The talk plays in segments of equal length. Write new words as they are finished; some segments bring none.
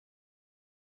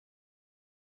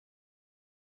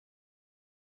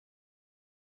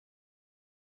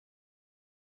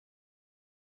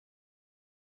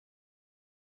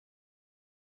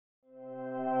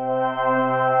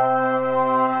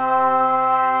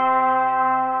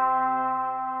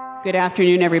Good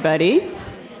afternoon, everybody.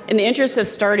 In the interest of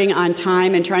starting on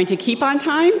time and trying to keep on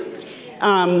time,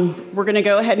 we're going to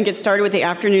go ahead and get started with the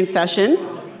afternoon session.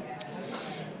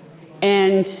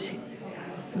 And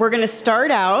we're going to start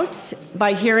out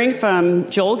by hearing from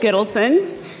Joel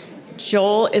Gittleson.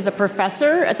 Joel is a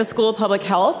professor at the School of Public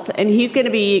Health, and he's going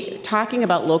to be talking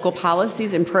about local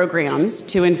policies and programs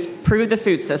to improve the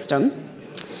food system.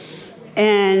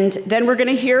 And then we're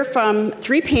going to hear from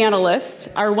three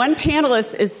panelists. Our one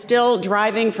panelist is still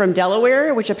driving from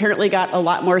Delaware, which apparently got a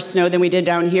lot more snow than we did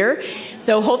down here.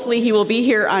 So hopefully he will be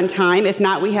here on time. If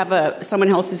not, we have someone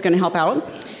else who's going to help out.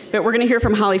 But we're going to hear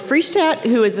from Holly Friestadt,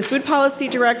 who is the Food Policy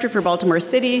Director for Baltimore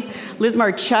City, Liz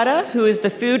Marchetta, who is the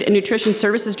Food and Nutrition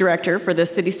Services Director for the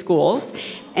city schools,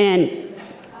 and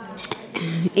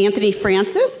Anthony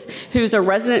Francis, who's a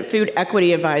Resident Food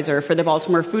Equity Advisor for the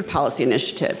Baltimore Food Policy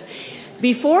Initiative.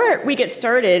 Before we get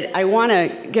started, I want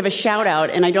to give a shout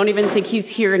out, and I don't even think he's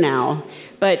here now,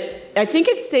 but I think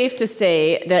it's safe to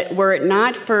say that were it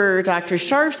not for Dr.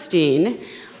 Sharfstein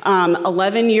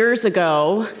 11 years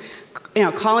ago,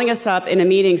 calling us up in a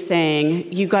meeting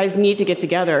saying, you guys need to get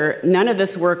together, none of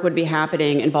this work would be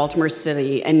happening in Baltimore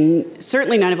City, and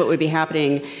certainly none of it would be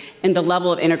happening in the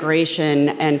level of integration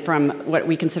and from what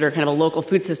we consider kind of a local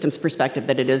food systems perspective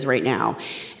that it is right now.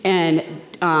 And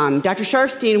Dr.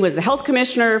 Sharfstein was the health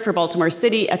commissioner for Baltimore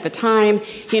City at the time.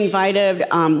 He invited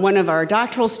one of our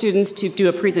doctoral students to do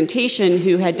a presentation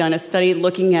who had done a study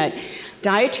looking at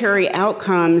dietary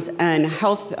outcomes and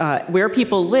health, where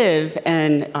people live,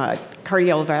 and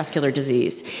cardiovascular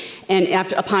disease. And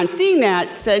upon seeing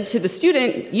that, said to the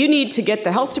student, you need to get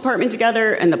the health department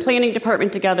together and the planning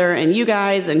department together and you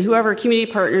guys and whoever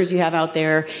community partners you have out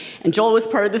there. And Joel was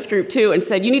part of this group too, and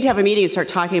said, you need to have a meeting and start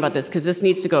talking about this because this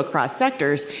needs to go across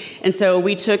sectors. And so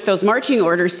we took those marching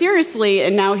orders seriously,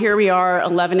 and now here we are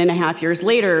 11 and a half years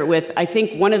later with, I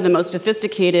think, one of the most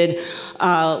sophisticated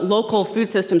local food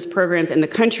systems programs in the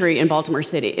country in Baltimore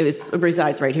City. It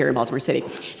resides right here in Baltimore City.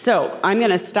 So I'm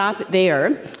going to stop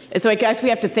there. So I guess we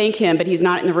have to thank him, but he's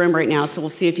not in the room right now, so we'll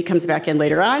see if he comes back in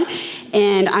later on.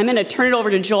 And I'm going to turn it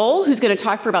over to Joel, who's going to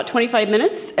talk for about 25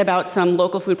 minutes about some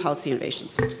local food policy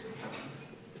innovations.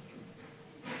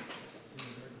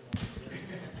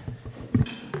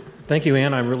 Thank you,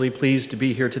 Ann. I'm really pleased to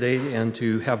be here today and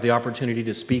to have the opportunity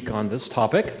to speak on this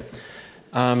topic.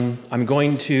 I'm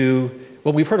going to,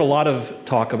 well, we've heard a lot of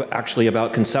talk actually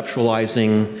about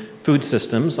conceptualizing food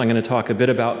systems. I'm going to talk a bit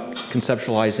about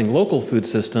conceptualizing local food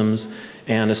systems,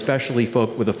 and especially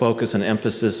with a focus and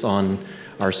emphasis on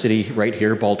our city right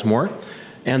here, Baltimore.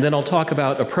 And then I'll talk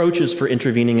about approaches for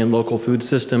intervening in local food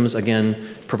systems, again,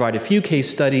 provide a few case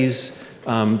studies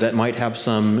that might have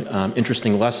some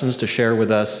interesting lessons to share with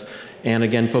us, and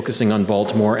again, focusing on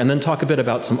Baltimore, and then talk a bit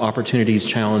about some opportunities,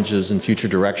 challenges, and future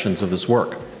directions of this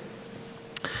work.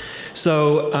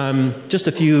 So just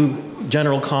a few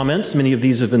general comments. Many of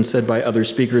these have been said by other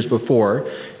speakers before.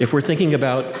 If we're thinking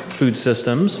about food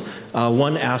systems,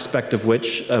 one aspect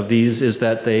of these is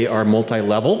that they are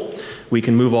multi-level. We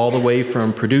can move all the way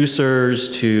from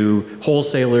producers to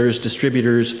wholesalers,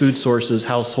 distributors, food sources,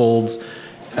 households,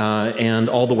 and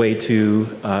all the way to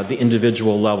the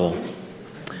individual level.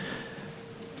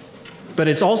 But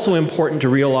it's also important to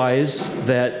realize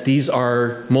that these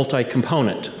are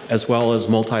multi-component as well as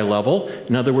multi-level.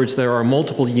 In other words, there are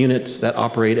multiple units that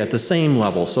operate at the same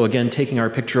level. So again, taking our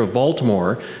picture of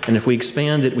Baltimore, and if we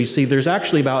expand it, we see there's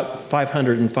actually about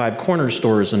 505 corner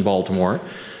stores in Baltimore,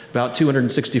 about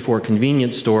 264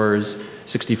 convenience stores,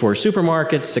 64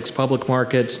 supermarkets, 6 public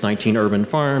markets, 19 urban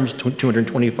farms,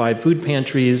 225 food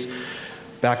pantries,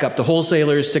 back up to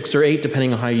wholesalers, 6 or 8,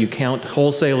 depending on how you count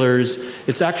wholesalers.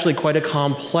 It's actually quite a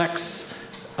complex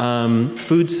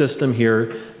food system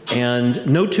here, and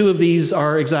no two of these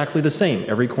are exactly the same.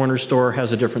 Every corner store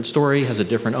has a different story, has a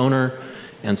different owner,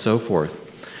 and so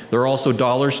forth. There are also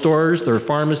dollar stores, there are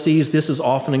pharmacies. This is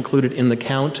often included in the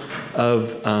count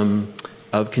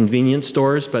of convenience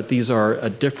stores, but these are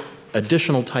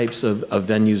additional types of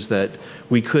venues that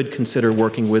we could consider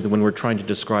working with when we're trying to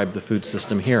describe the food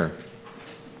system here.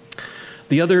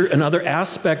 Another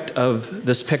aspect of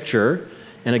this picture,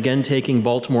 and again taking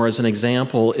Baltimore as an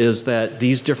example, is that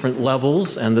these different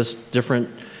levels and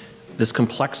this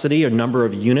complexity or number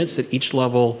of units at each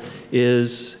level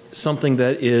is something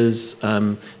that is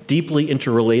deeply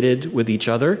interrelated with each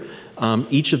other.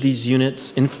 Each of these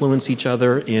units influence each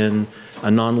other in a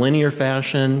nonlinear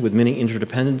fashion with many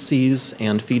interdependencies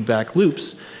and feedback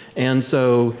loops. And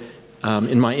so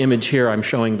in my image here, I'm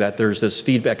showing that there's this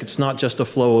feedback. It's not just a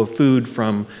flow of food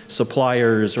from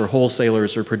suppliers or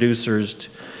wholesalers or producers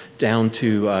down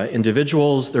to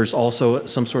individuals. There's also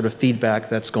some sort of feedback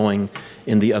that's going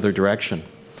in the other direction.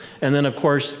 And then, of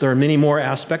course, there are many more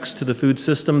aspects to the food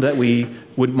system that we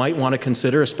might want to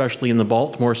consider, especially in the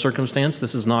Baltimore circumstance.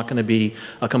 This is not going to be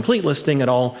a complete listing at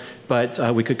all, but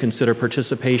we could consider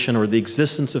participation or the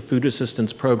existence of food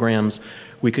assistance programs.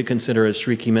 We could consider, as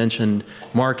Shriki mentioned,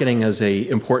 marketing as an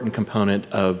important component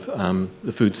of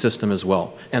the food system as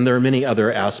well. And there are many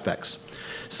other aspects.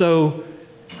 So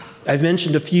I've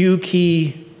mentioned a few key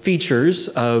features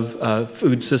of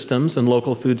food systems and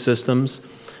local food systems.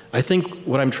 I think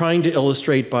what I'm trying to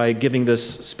illustrate by giving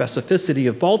this specificity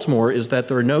of Baltimore is that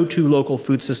there are no two local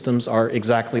food systems are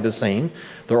exactly the same.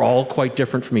 They're all quite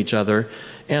different from each other.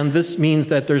 And this means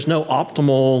that there's no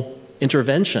optimal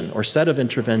intervention or set of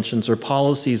interventions or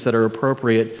policies that are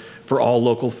appropriate for all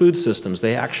local food systems.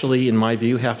 They actually, in my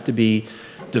view, have to be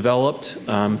developed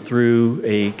through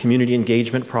a community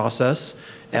engagement process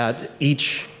at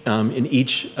in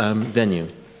each venue.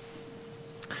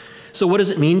 So what does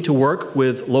it mean to work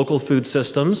with local food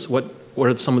systems? What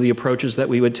are some of the approaches that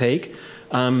we would take?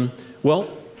 Well,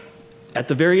 at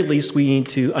the very least, we need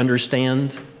to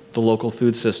understand the local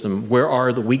food system. Where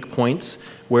are the weak points?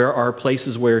 Where are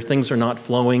places where things are not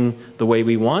flowing the way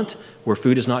we want, where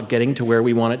food is not getting to where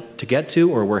we want it to get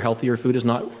to, or where healthier food is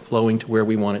not flowing to where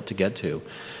we want it to get to?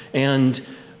 And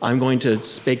I'm going to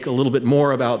speak a little bit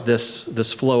more about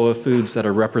this flow of foods that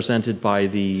are represented by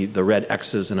the red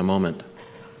X's in a moment.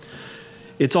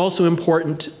 It's also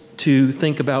important to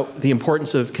think about the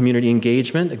importance of community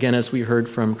engagement, again, as we heard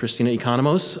from Christina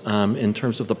Economos, in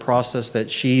terms of the process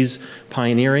that she's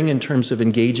pioneering in terms of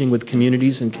engaging with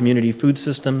communities and community food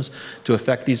systems to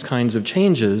affect these kinds of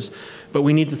changes. But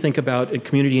we need to think about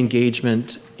community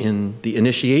engagement in the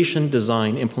initiation,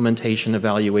 design, implementation,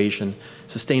 evaluation,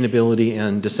 sustainability,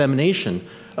 and dissemination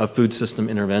of food system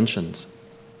interventions.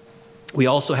 We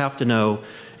also have to know,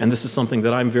 and this is something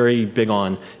that I'm very big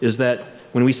on, is that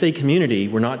when we say community,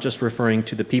 we're not just referring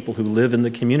to the people who live in the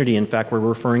community. In fact, we're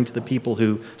referring to the people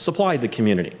who supply the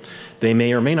community. They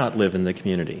may or may not live in the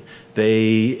community.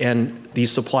 And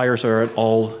these suppliers are at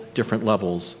all different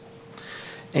levels.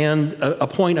 And a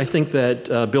point I think that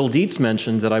Bill Dietz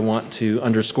mentioned that I want to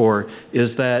underscore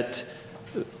is that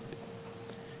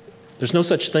there's no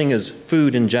such thing as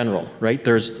food in general, right?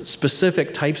 There's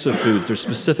specific types of foods, there's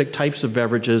specific types of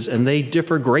beverages, and they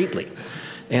differ greatly.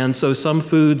 And so some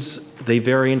foods, they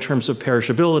vary in terms of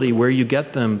perishability, where you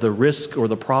get them, the risk or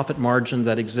the profit margin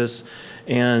that exists.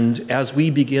 And as we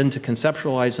begin to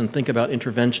conceptualize and think about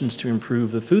interventions to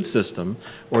improve the food system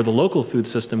or the local food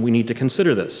system, we need to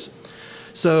consider this.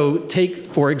 So take,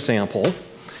 for example,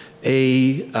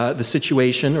 the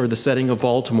situation or the setting of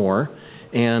Baltimore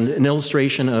and an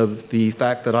illustration of the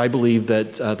fact that I believe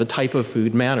that the type of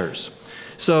food matters.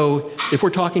 So if we're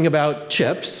talking about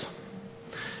chips,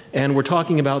 and we're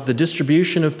talking about the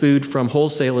distribution of food from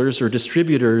wholesalers or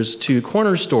distributors to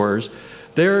corner stores,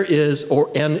 there is,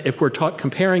 and if we're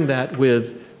comparing that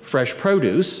with fresh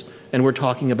produce, and we're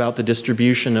talking about the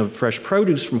distribution of fresh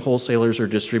produce from wholesalers or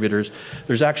distributors,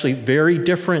 there's actually very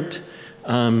different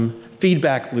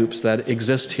feedback loops that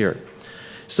exist here.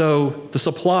 So the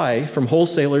supply from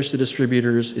wholesalers to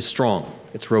distributors is strong,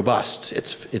 it's robust,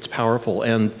 it's powerful,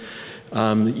 and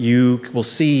you will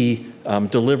see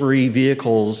delivery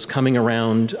vehicles coming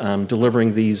around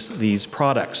delivering these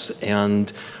products.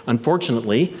 And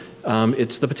unfortunately,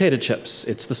 it's the potato chips,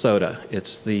 it's the soda,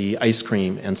 it's the ice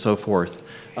cream, and so forth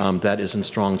that is in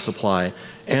strong supply.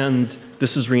 And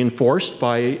this is reinforced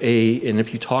by and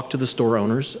if you talk to the store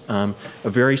owners, a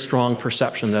very strong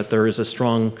perception that there is a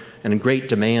strong and a great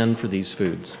demand for these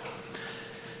foods.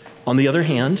 On the other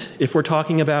hand, if we're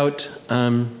talking about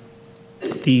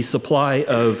the supply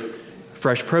of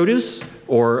fresh produce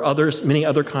or many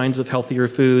other kinds of healthier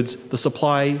foods, the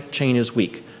supply chain is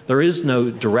weak. There is no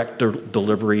direct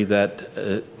delivery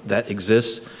that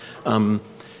exists,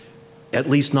 at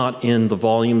least not in the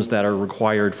volumes that are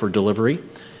required for delivery.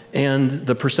 And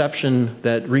the perception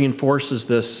that reinforces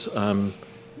this,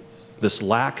 this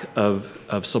lack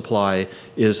of supply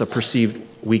is a perceived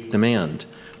weak demand.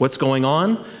 What's going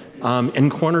on? In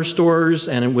corner stores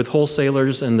and with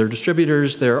wholesalers and their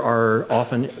distributors, there are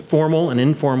often formal and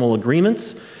informal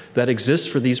agreements that exist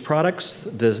for these products.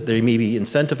 They may be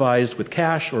incentivized with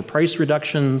cash or price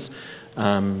reductions,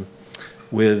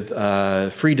 with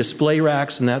free display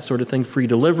racks and that sort of thing, free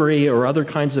delivery or other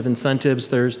kinds of incentives.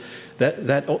 There's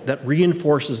that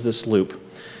reinforces this loop.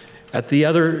 At the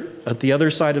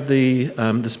other side of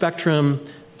the spectrum,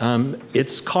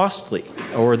 it's costly,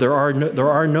 or there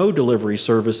are no delivery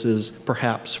services,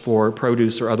 perhaps, for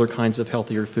produce or other kinds of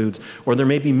healthier foods, or there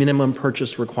may be minimum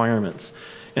purchase requirements.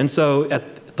 And so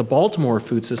the Baltimore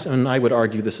food system, and I would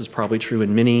argue this is probably true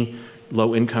in many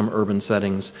low-income urban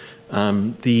settings,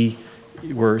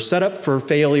 we're set up for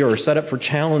failure, or set up for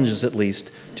challenges at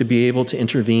least, to be able to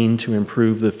intervene to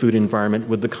improve the food environment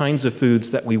with the kinds of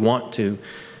foods that we want to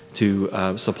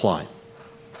supply.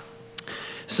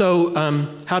 So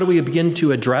how do we begin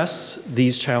to address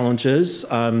these challenges?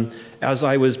 As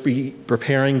I was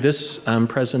preparing this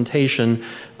presentation,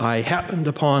 I happened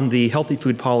upon the Healthy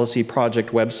Food Policy Project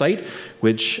website,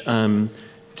 which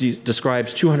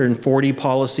describes 240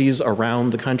 policies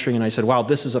around the country, and I said, wow,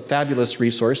 this is a fabulous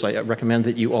resource. I recommend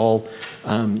that you all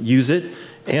use it.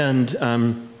 And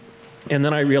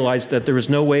then I realized that there was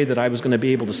no way that I was going to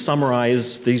be able to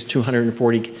summarize these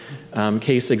 240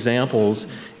 case examples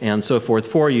and so forth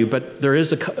for you, but there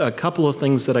is a couple of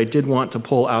things that I did want to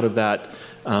pull out of that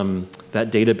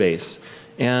database.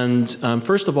 And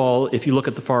first of all, if you look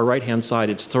at the far right-hand side,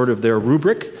 it's sort of their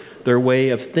rubric, their way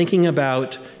of thinking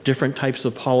about different types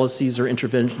of policies or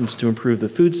interventions to improve the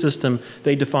food system.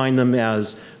 They define them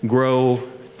as grow,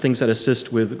 things that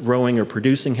assist with growing or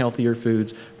producing healthier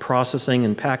foods, processing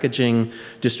and packaging,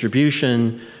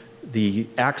 distribution, the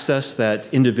access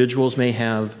that individuals may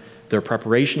have, their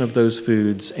preparation of those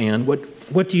foods, and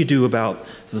what do you do about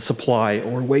the supply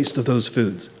or waste of those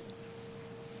foods.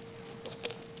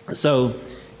 So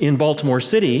in Baltimore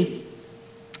City,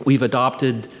 we've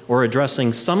adopted or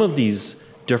addressing some of these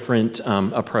different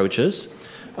approaches.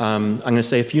 I'm going to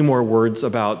say a few more words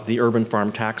about the urban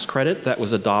farm tax credit that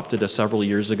was adopted several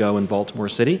years ago in Baltimore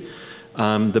City.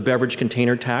 The beverage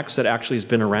container tax that actually has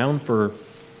been around for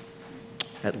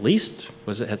at least,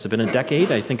 has it been a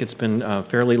decade? I think it's been a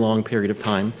fairly long period of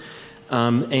time.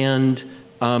 And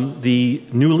the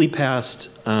newly passed,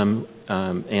 and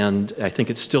I think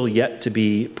it's still yet to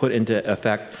be put into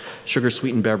effect,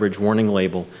 sugar-sweetened beverage warning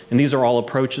label. And these are all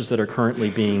approaches that are currently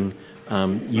being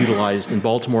utilized in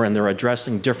Baltimore, and they're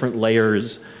addressing different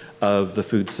layers of the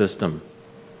food system.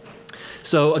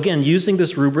 So again, using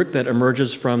this rubric that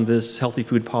emerges from this Healthy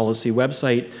Food Policy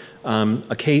website,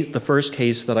 the first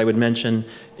case that I would mention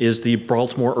is the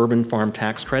Baltimore Urban Farm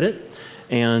Tax Credit.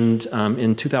 And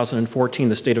in 2014,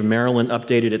 the state of Maryland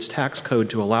updated its tax code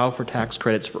to allow for tax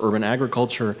credits for urban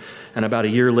agriculture. And about a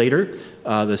year later,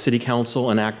 the city council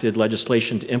enacted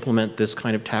legislation to implement this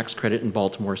kind of tax credit in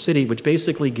Baltimore City, which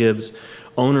basically gives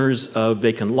owners of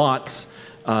vacant lots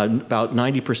about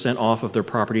 90% off of their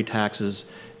property taxes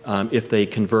if they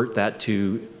convert that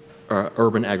to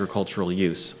urban agricultural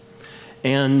use.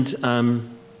 And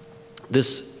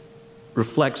this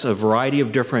reflects a variety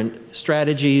of different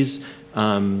strategies,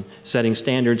 setting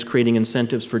standards, creating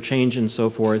incentives for change, and so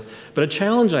forth. But a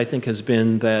challenge, I think, has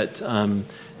been that,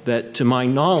 that to my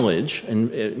knowledge,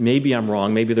 and maybe I'm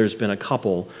wrong, maybe there's been a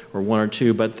couple or one or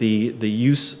two, but the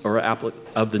use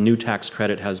of the new tax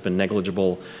credit has been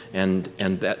negligible, and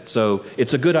so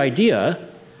it's a good idea,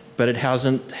 but it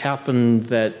hasn't happened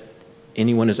that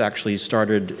anyone has actually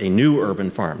started a new urban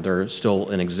farm. There are still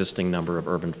an existing number of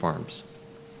urban farms.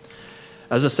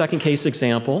 As a second case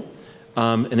example,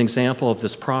 an example of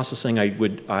this processing,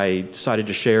 I decided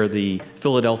to share the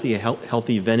Philadelphia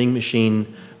Healthy Vending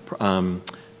Machine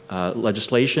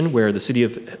legislation, where the city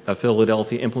of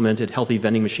Philadelphia implemented healthy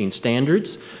vending machine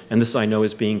standards, and this I know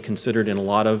is being considered in a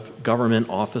lot of government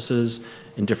offices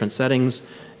in different settings,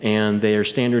 and their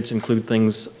standards include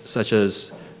things such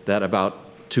as that about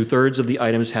 2/3 of the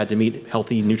items had to meet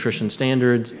healthy nutrition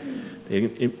standards.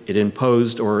 It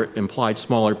imposed or implied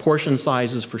smaller portion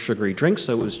sizes for sugary drinks,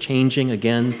 so it was changing,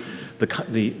 again,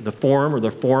 the form or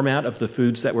the format of the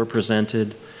foods that were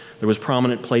presented. There was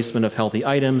prominent placement of healthy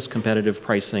items, competitive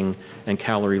pricing, and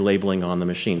calorie labeling on the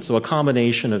machine. So a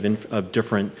combination of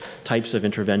different types of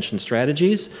intervention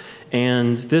strategies.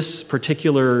 And this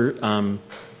particular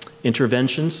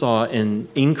intervention saw an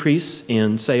increase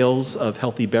in sales of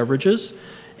healthy beverages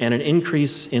and an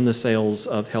increase in the sales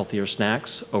of healthier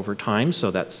snacks over time, so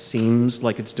that seems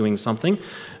like it's doing something.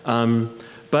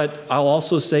 But I'll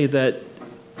also say that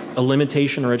a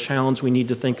limitation or a challenge we need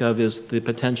to think of is the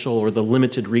potential or the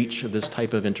limited reach of this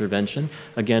type of intervention.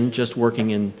 Again, just working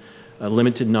in a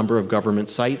limited number of government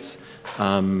sites.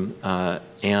 Another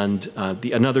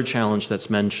challenge that's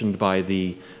mentioned by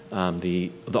the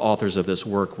authors of this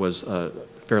work was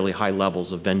fairly high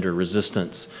levels of vendor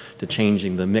resistance to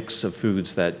changing the mix of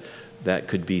foods that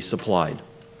could be supplied.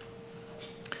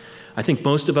 I think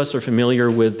most of us are familiar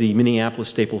with the Minneapolis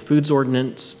Staple Foods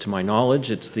Ordinance. To my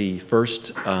knowledge, it's the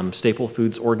first staple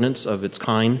foods ordinance of its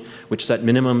kind, which set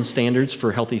minimum standards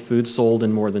for healthy foods sold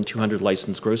in more than 200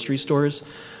 licensed grocery stores.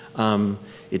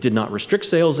 It did not restrict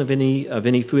sales of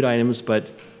any food items, but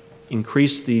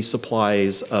increased the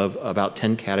supplies of about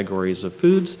 10 categories of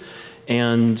foods.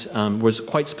 and was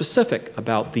quite specific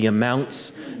about the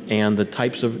amounts and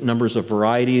the numbers of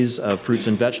varieties of fruits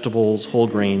and vegetables, whole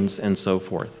grains, and so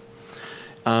forth.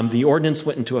 The ordinance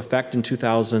went into effect in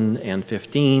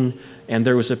 2015, and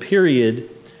there was a period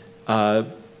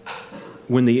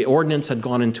when the ordinance had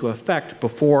gone into effect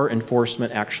before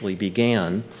enforcement actually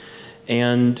began,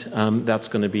 and that's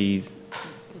going to be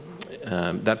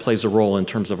that plays a role in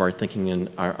terms of our thinking and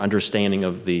our understanding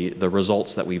of the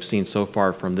results that we've seen so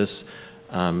far from this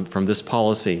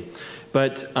policy.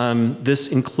 But this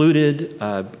included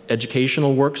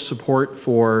educational work support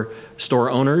for store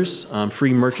owners,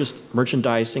 free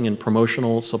merchandising and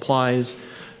promotional supplies,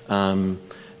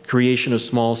 creation of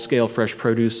small-scale fresh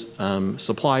produce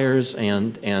suppliers,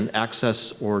 and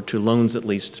access or to loans at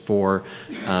least for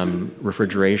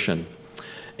refrigeration.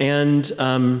 And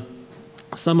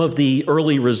some of the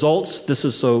early results, this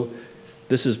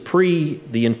is pre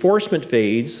the enforcement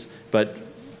phase, but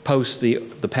post the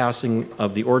passing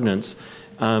of the ordinance,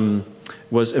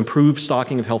 was improved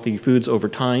stocking of healthy foods over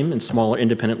time in smaller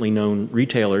independently known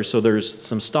retailers. So there's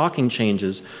some stocking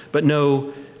changes, but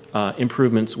no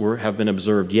improvements have been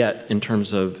observed yet in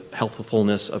terms of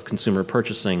healthfulness of consumer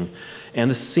purchasing. And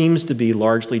this seems to be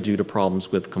largely due to problems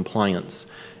with compliance.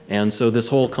 And so this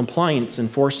whole compliance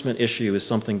enforcement issue is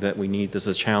something that we need, this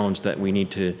is a challenge that we need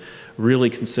to really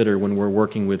consider when we're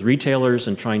working with retailers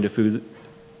and trying to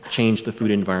change the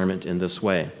food environment in this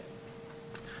way.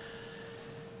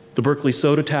 The Berkeley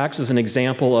soda tax is an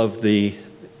example of the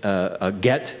a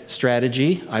GET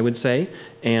strategy, I would say,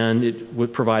 and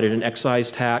it provided an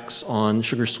excise tax on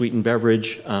sugar-sweetened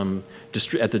beverage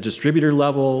at the distributor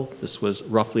level. This was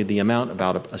roughly the amount,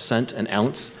 about a cent an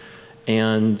ounce,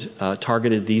 and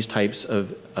targeted these types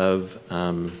of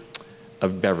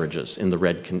beverages in the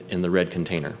red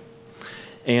container.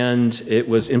 And it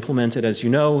was implemented, as you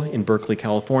know, in Berkeley,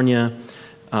 California,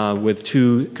 with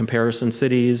 2 comparison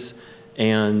cities.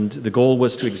 And the goal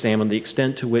was to examine the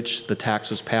extent to which the tax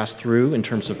was passed through in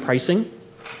terms of pricing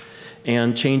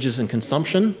and changes in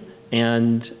consumption.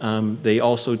 And they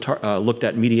also looked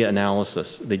at media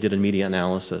analysis. They did a media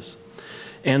analysis.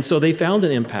 And so they found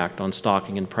an impact on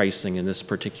stocking and pricing in this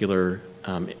particular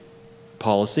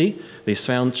policy. They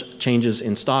found changes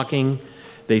in stocking.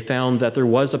 They found that there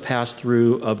was a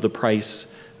pass-through of the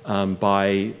price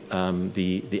by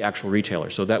the actual retailer.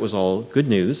 So that was all good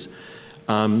news.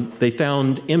 They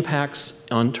found impacts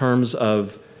on terms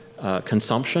of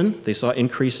consumption. They saw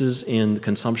increases in the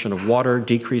consumption of water,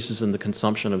 decreases in the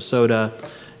consumption of soda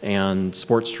and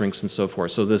sports drinks and so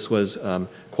forth. So this was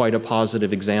quite a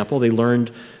positive example. They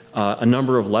learned a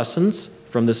number of lessons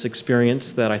from this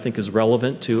experience that I think is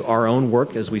relevant to our own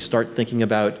work as we start thinking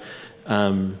about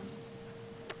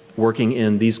working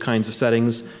in these kinds of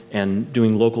settings and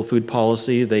doing local food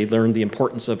policy. They learned the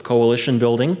importance of coalition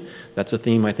building. That's a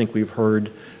theme I think we've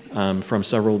heard from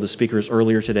several of the speakers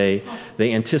earlier today.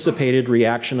 They anticipated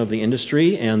reaction of the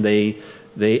industry, and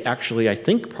they actually, I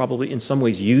think, probably in some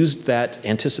ways used that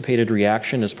anticipated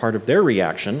reaction as part of their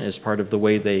reaction, as part of the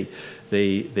way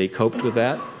they coped with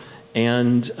that.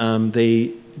 And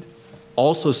they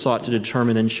also sought to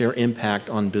determine and share impact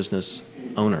on business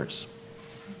owners.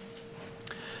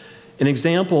 An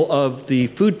example of the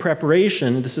food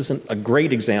preparation, this isn't a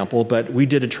great example, but we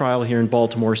did a trial here in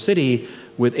Baltimore City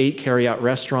with 8 carry-out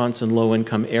restaurants in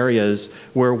low-income areas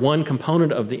where one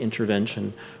component of the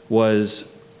intervention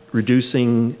was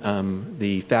reducing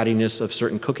the fattiness of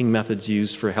certain cooking methods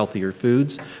used for healthier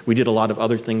foods. We did a lot of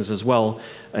other things as well,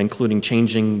 including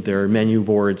changing their menu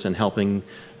boards and helping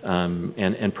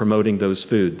and promoting those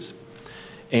foods.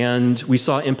 And we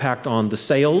saw impact on the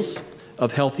sales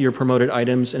of healthier promoted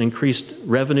items and increased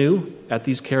revenue at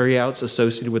these carryouts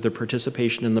associated with their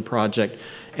participation in the project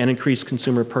and increased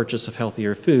consumer purchase of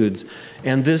healthier foods.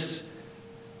 And this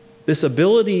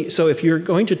ability, so if you're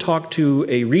going to talk to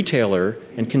a retailer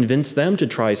and convince them to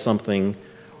try something,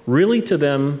 really to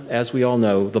them, as we all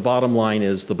know, the bottom line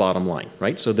is the bottom line,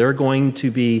 right? So they're going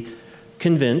to be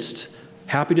convinced,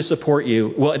 happy to support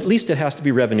you. Well, at least it has to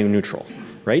be revenue neutral,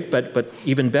 right? But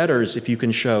even better is if you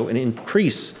can show an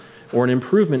increase or an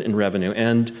improvement in revenue.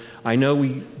 And I know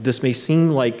this may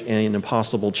seem like an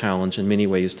impossible challenge in many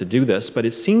ways to do this, but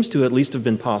it seems to at least have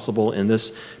been possible in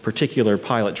this particular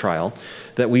pilot trial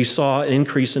that we saw an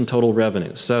increase in total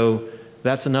revenue. So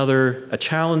that's a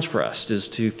challenge for us, is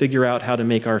to figure out how to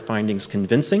make our findings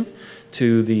convincing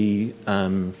to the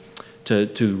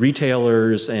to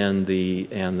retailers and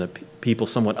the people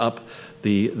somewhat up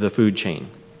the food chain.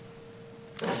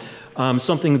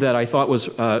 Something that I thought was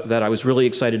that I was really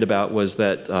excited about was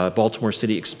that Baltimore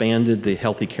City expanded the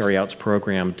Healthy Carryouts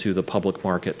program to the public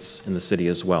markets in the city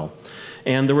as well.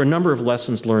 And there were a number of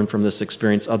lessons learned from this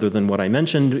experience other than what I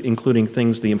mentioned, including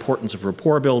things, the importance of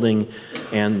rapport building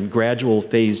and gradual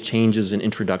phase changes in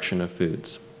introduction of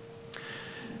foods.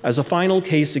 As a final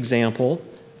case example,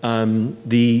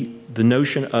 the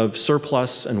notion of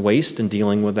surplus and waste and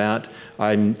dealing with that,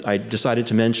 I decided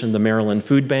to mention the Maryland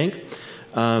Food Bank.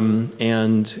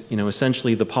 And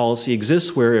essentially the policy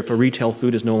exists where if a retail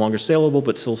food is no longer saleable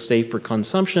but still safe for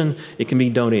consumption, it can be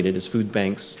donated to food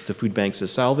banks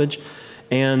as salvage.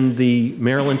 And the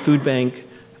Maryland Food Bank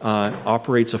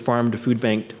operates a farm-to-food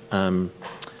bank,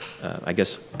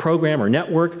 program or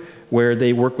network where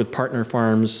they work with partner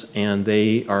farms and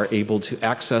they are able to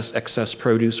access excess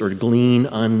produce or glean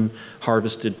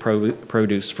unharvested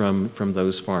produce from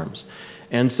those farms.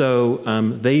 And so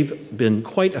they've been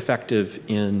quite effective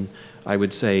in, I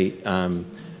would say,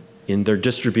 in their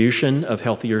distribution of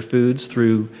healthier foods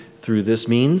through this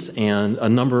means, and a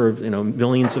number of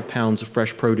millions of pounds of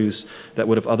fresh produce that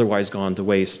would have otherwise gone to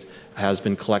waste has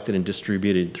been collected and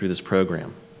distributed through this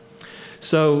program.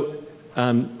 So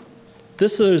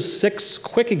this is 6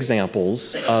 quick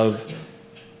examples of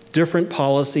different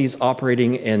policies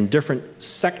operating in different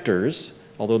sectors,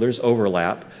 although there's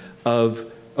overlap,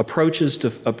 of approaches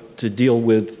to deal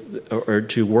with or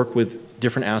to work with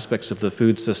different aspects of the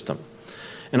food system.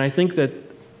 And I think that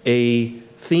a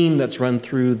theme that's run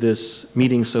through this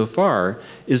meeting so far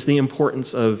is the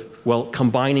importance of, well,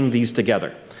 combining these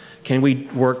together. Can we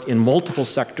work in multiple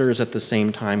sectors at the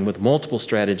same time with multiple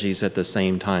strategies at the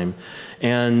same time?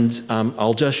 And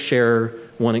I'll just share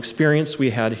one experience we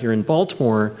had here in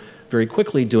Baltimore very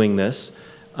quickly doing this,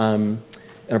 in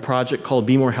a project called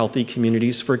Be More Healthy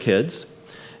Communities for Kids.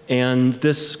 And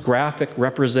this graphic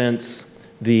represents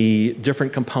the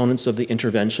different components of the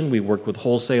intervention. We work with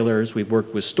wholesalers, we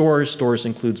work with stores. Stores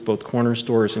includes both corner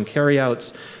stores and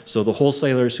carryouts. So the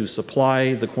wholesalers who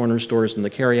supply the corner stores and the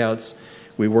carryouts.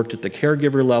 We worked at the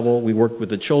caregiver level. We worked with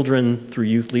the children through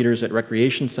youth leaders at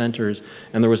recreation centers.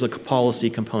 And there was a policy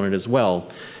component as well.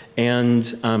 And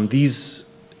these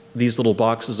little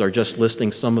boxes are just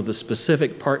listing some of the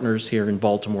specific partners here in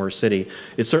Baltimore City.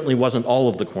 It certainly wasn't all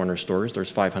of the corner stores.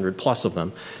 There's 500 plus of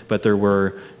them. But there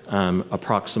were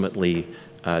approximately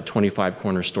 25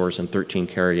 corner stores and 13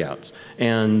 carryouts.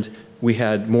 And we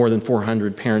had more than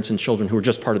 400 parents and children who were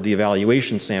just part of the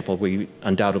evaluation sample. We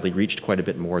undoubtedly reached quite a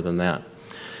bit more than that.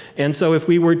 And so if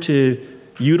we were to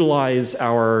utilize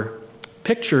our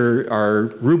picture, our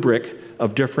rubric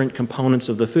of different components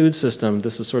of the food system,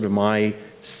 this is sort of my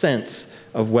sense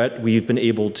of what we've been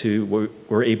able to,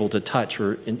 we're able to touch,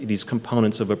 or in these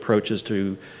components of approaches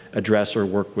to address or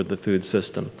work with the food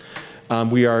system.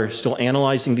 We are still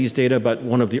analyzing these data, but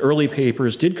one of the early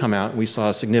papers did come out and we saw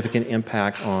a significant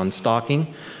impact on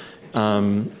stocking.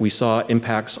 We saw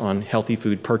impacts on healthy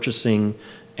food purchasing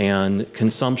and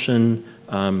consumption,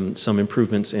 some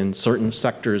improvements in certain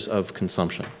sectors of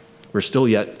consumption. We're still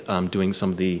yet doing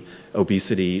some of the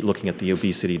obesity, looking at the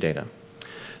obesity data.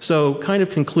 So kind of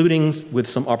concluding with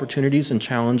some opportunities and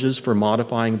challenges for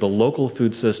modifying the local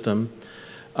food system.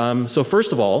 So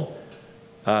first of all,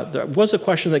 there was a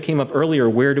question that came up earlier,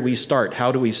 where do we start?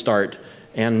 How do we start?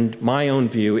 And my own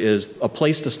view is a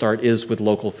place to start is with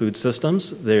local food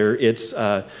systems.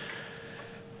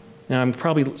 Now I'm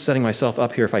probably setting myself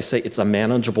up here if I say it's a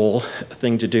manageable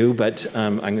thing to do, but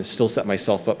I'm going to still set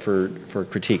myself up for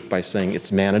critique by saying it's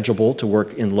manageable to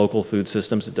work in local food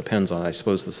systems. It depends on, I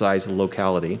suppose, the size of the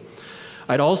locality.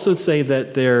 I'd also say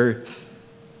that there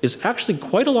is actually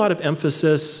quite a lot of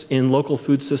emphasis in local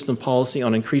food system policy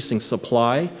on increasing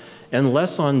supply and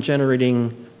less on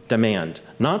generating demand.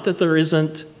 Not that there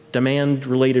isn't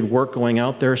demand-related work going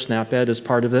out there, SNAP-Ed is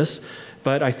part of this,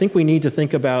 but I think we need to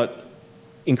think about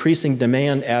increasing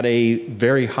demand at a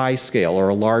very high scale or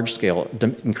a large scale,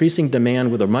 increasing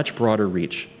demand with a much broader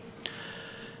reach.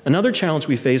 Another challenge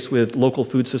we face with local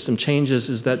food system changes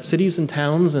is that cities and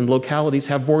towns and localities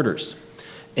have borders.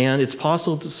 And it's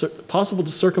possible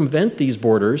to circumvent these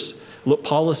borders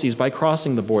policies by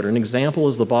crossing the border. An example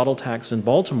is the bottle tax in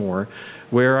Baltimore,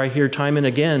 where I hear time and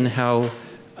again how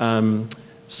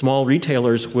small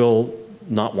retailers will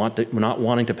not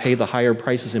wanting to pay the higher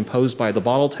prices imposed by the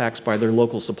bottle tax by their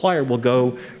local supplier will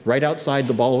go right outside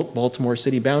the Baltimore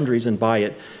city boundaries and buy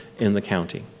it in the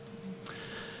county.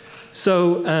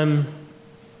 So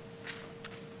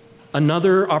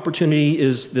another opportunity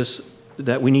is this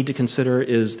that we need to consider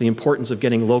is the importance of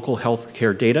getting local health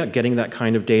care data. Getting that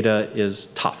kind of data is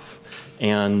tough,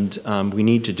 and we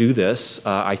need to do this.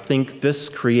 I think this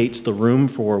creates the room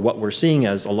for what we're seeing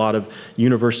as a lot of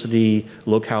university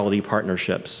locality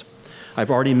partnerships.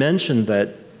 I've already mentioned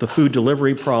that the food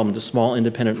delivery problem to small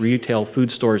independent retail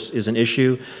food stores is an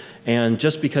issue, And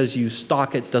just because you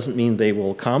stock it doesn't mean they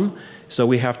will come. So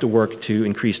we have to work to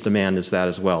increase demand as that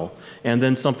as well. And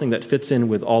then something that fits in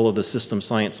with all of the system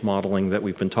science modeling that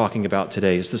we've been talking about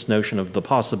today is this notion of the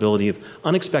possibility of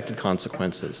unexpected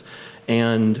consequences.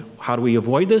 And how do we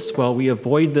avoid this? Well, we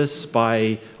avoid this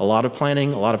by a lot of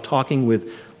planning, a lot of talking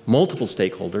with multiple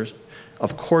stakeholders,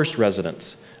 of course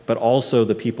residents, but also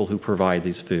the people who provide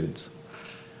these foods.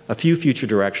 A few future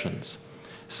directions.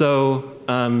 So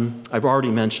I've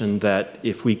already mentioned that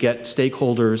if we get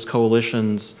stakeholders,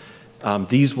 coalitions,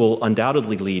 these will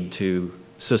undoubtedly lead to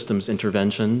systems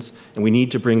interventions, and we need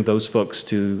to bring those folks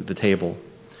to the table.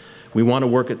 We want to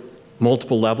work at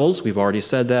multiple levels. We've already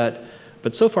said that.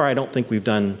 But so far, I don't think we've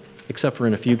done, except for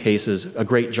in a few cases, a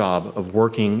great job of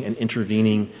working and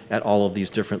intervening at all of these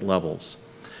different levels.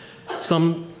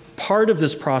 Some part of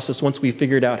this process, once we've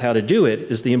figured out how to do it,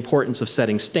 is the importance of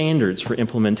setting standards for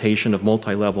implementation of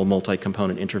multi-level,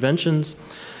 multi-component interventions.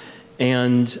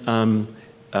 And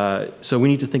so we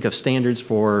need to think of standards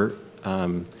for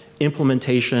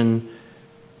implementation,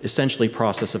 essentially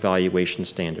process evaluation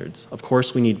standards. Of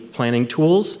course, we need planning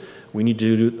tools. We need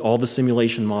to do all the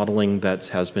simulation modeling that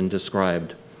has been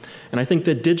described. And I think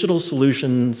that digital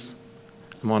solutions,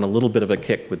 I'm on a little bit of a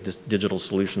kick with this digital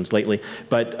solutions lately,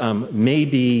 but may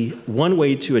be one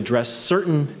way to address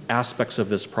certain aspects of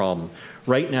this problem.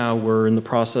 Right now, we're in the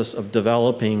process of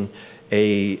developing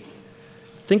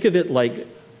think of it like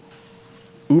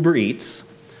Uber Eats,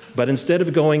 but instead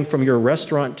of going from your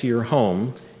restaurant to your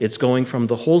home, it's going from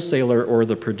the wholesaler or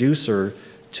the producer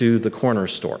to the corner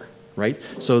store, right?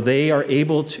 So they are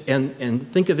able to, and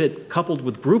think of it coupled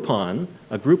with Groupon,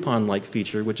 a Groupon-like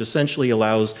feature, which essentially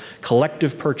allows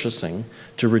collective purchasing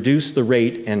to reduce the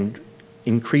rate and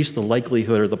increase the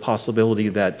likelihood or the possibility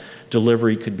that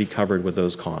delivery could be covered with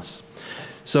those costs.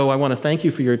 So I want to thank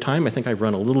you for your time. I think I've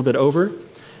run a little bit over,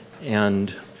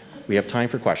 and we have time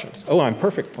for questions. Oh, I'm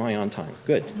perfectly on time.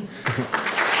 Good.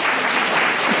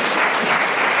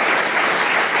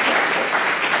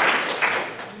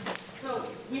 So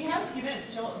we have a few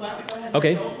minutes. Joel, why don't we go ahead and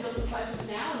Okay. Joel field some questions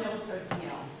now, and then we'll start, any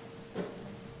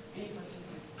questions?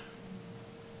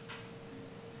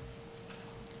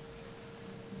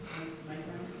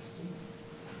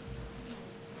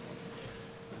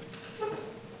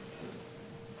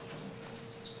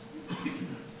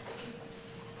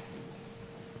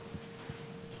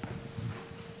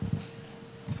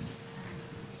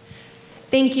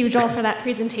 Thank you, Joel, for that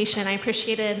presentation. I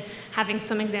appreciated having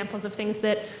some examples of things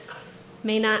that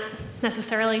may not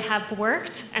necessarily have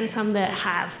worked and some that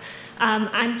have.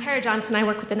 I'm Tara Johnson. I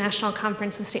work with the National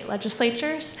Conference of State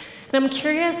Legislatures. And I'm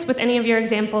curious, with any of your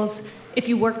examples, if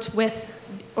you worked with,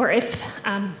 or if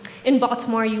in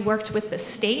Baltimore you worked with the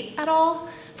state at all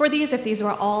for these, if these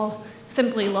were all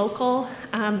simply local,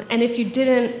 and if you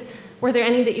didn't, were there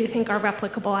any that you think are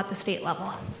replicable at the state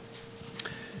level?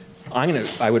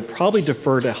 I would probably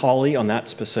defer to Holly on that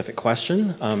specific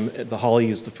question. Holly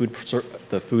is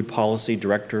the food policy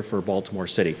director for Baltimore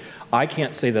City. I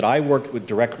can't say that I worked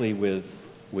directly with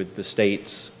the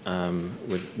states,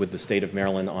 with the state of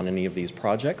Maryland on any of these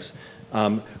projects,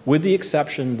 with the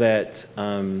exception that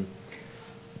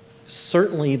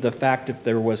certainly the fact if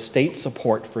there was state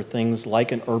support for things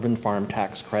like an urban farm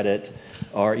tax credit,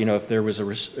 or if there was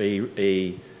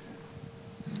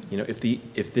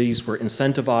if these were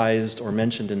incentivized or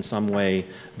mentioned in some way,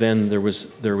 then there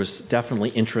was definitely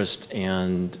interest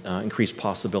and increased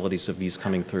possibilities of these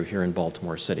coming through here in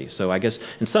Baltimore City. So I guess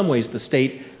in some ways the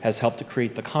state has helped to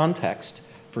create the context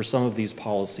for some of these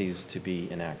policies to be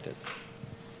enacted.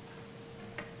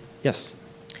 Yes?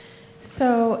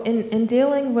 So in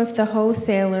dealing with the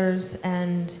wholesalers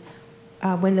and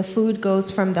when the food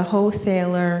goes from the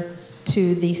wholesaler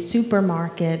to the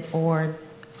supermarket or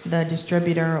the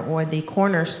distributor or the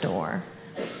corner store,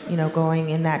 going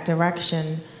in that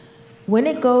direction. When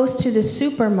it goes to the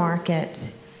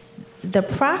supermarket, the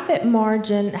profit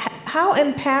margin, how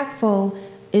impactful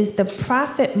is the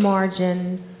profit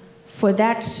margin for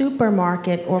that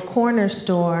supermarket or corner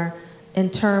store in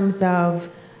terms of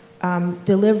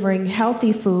delivering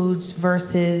healthy foods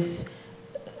versus,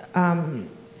 in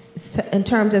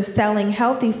terms of selling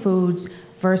healthy foods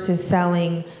versus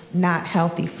selling not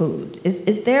healthy foods?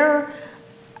 Is there,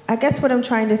 I guess what I'm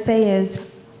trying to say is,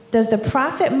 does the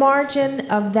profit margin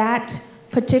of that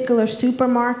particular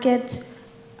supermarket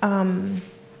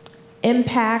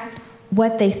impact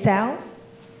what they sell?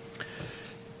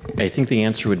 I think the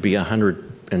answer would be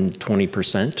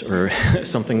 120% or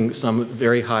some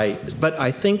very high. But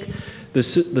I think the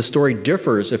story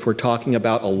differs if we're talking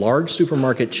about a large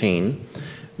supermarket chain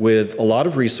with a lot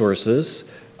of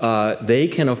resources. They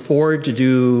can afford to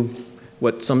do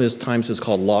what sometimes is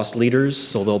called loss leaders.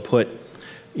 So they'll put,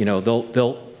 you know,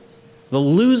 they'll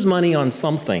lose money on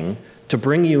something to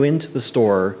bring you into the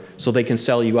store so they can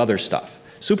sell you other stuff.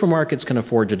 Supermarkets can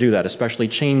afford to do that, especially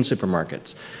chain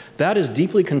supermarkets. That is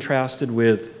deeply contrasted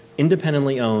with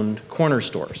independently owned corner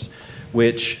stores,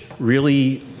 which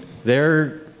really,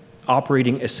 they're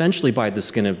operating essentially by the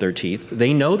skin of their teeth.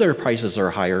 They know their prices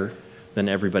are higher than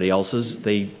everybody else's.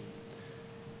 They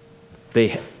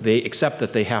accept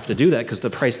that they have to do that because the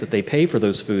price that they pay for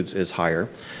those foods is higher.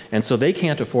 And so they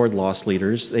can't afford loss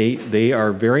leaders. They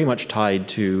are very much tied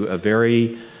to a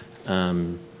very,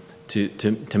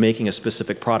 to making a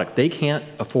specific product. They can't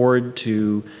afford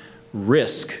to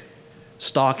risk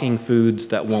stocking foods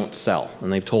that won't sell.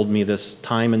 And they've told me this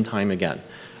time and time again.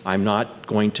 I'm not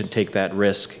going to take that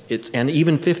risk. And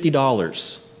even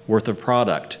 $50 worth of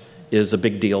product is a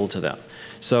big deal to them.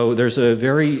 So there's a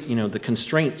very, you know, the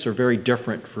constraints are very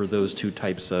different for those two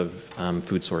types of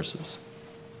food sources.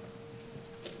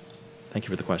 Thank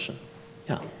you for the question.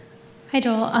 Yeah. Hi,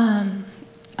 Joel.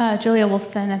 Julia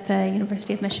Wolfson at the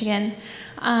University of Michigan.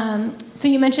 So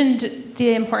you mentioned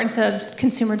the importance of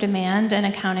consumer demand and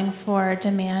accounting for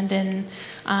demand and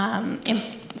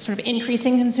sort of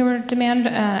increasing consumer demand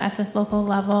at this local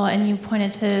level, and you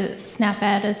pointed to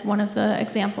SNAP-Ed as one of the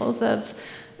examples of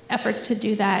efforts to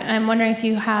do that. And I'm wondering if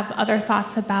you have other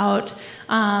thoughts about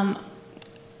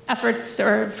efforts,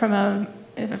 or from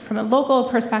a local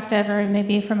perspective, or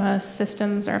maybe from a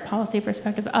systems or policy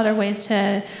perspective, other ways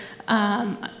to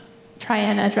try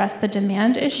and address the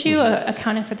demand issue,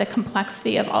 accounting for the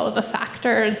complexity of all of the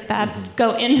factors that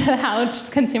go into how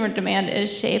consumer demand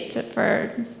is shaped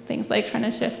for things like trying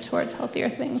to shift towards healthier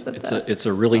things. It's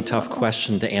a really tough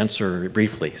question to answer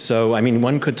briefly. So, I mean,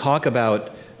 one could talk about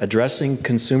addressing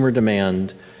consumer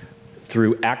demand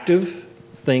through active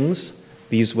things.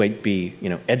 These might be, you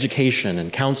know, education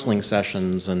and counseling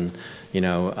sessions, and, you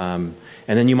know, and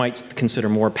then you might consider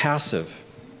more passive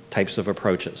types of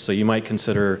approaches. So you might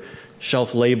consider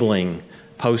shelf labeling,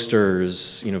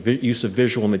 posters, you know, use of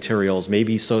visual materials,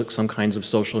 maybe some kinds of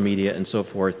social media and so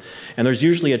forth. And there's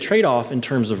usually a trade-off in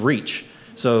terms of reach.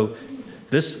 So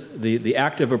the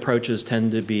active approaches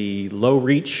tend to be low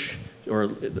reach or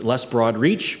less broad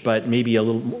reach, but maybe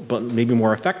maybe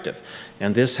more effective.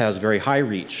 And this has very high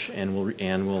reach and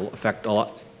will affect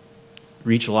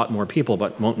reach a lot more people,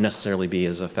 but won't necessarily be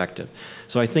as effective.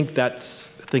 So I think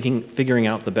that's figuring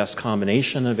out the best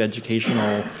combination of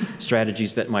educational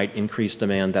strategies that might increase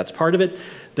demand. That's part of it.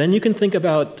 Then you can think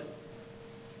about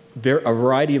a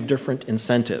variety of different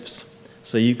incentives.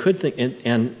 So you could think,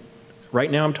 and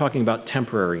right now I'm talking about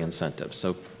temporary incentives.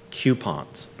 So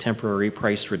coupons, temporary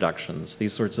price reductions,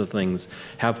 these sorts of things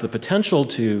have the potential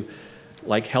to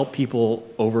help people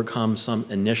overcome some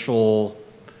initial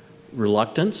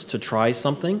reluctance to try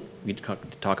something. We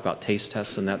talk about taste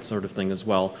tests and that sort of thing as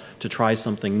well, to try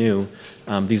something new.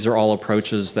 These are all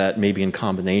approaches that maybe in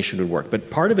combination would work. But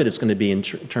part of it is going to be in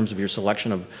terms of your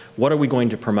selection of what are we going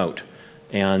to promote.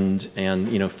 And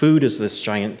you know, food is this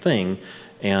giant thing.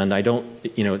 And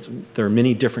there are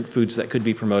many different foods that could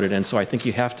be promoted. And so I think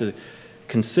you have to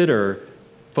consider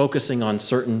focusing on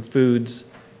certain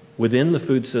foods within the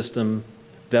food system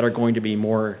that are going to be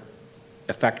more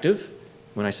effective.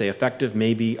 When I say effective,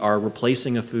 maybe are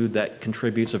replacing a food that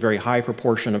contributes a very high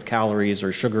proportion of calories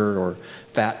or sugar or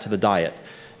fat to the diet,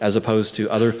 as opposed to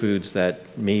other foods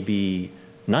that may be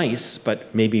nice,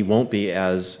 but maybe won't be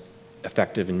as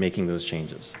effective in making those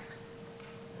changes.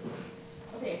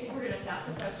 Okay, I think we're going to stop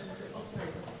the questions. Oh, sorry.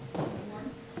 One more?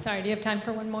 Sorry, do you have time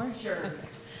for one more? Sure.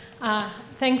 Okay.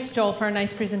 Thanks, Joel, for a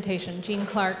nice presentation. Jean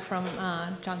Clark from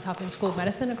Johns Hopkins School of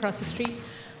Medicine across the street.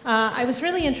 I was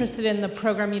really interested in the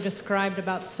program you described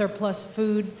about surplus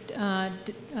food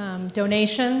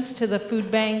donations to the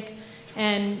food bank.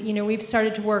 And, you know, we've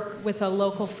started to work with a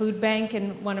local food bank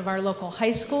in one of our local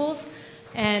high schools.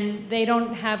 And they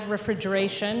don't have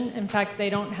refrigeration. In fact, they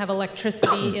don't have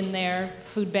electricity in their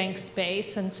food bank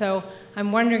space. And so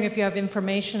I'm wondering if you have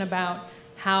information about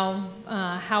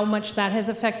how much that has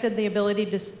affected the ability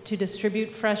to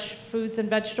distribute fresh foods and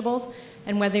vegetables,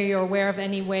 and whether you're aware of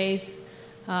any ways,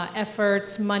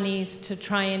 efforts, monies to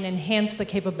try and enhance the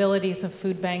capabilities of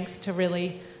food banks to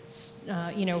really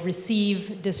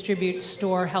receive, distribute,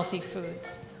 store healthy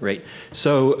foods. Right.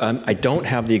 So I don't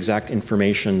have the exact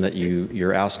information that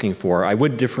you're asking for. I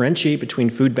would differentiate between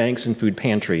food banks and food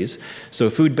pantries. So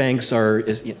food banks are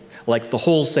like the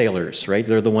wholesalers, right?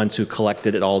 They're the ones who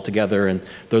collected it all together, and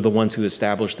they're the ones who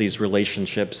establish these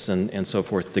relationships and so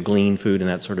forth to glean food and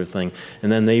that sort of thing.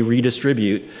 And then they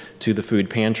redistribute to the food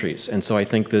pantries. And so I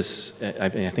think this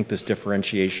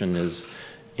differentiation is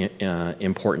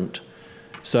important.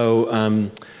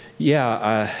 So,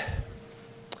 yeah,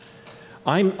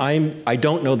 I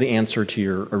don't know the answer to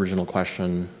your original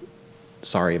question.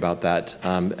 Sorry about that.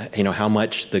 You know, how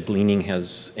much the gleaning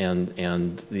has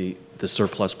and the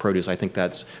surplus produce, I think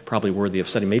that's probably worthy of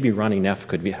study. Maybe Ronnie Neff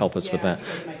could help us with that. I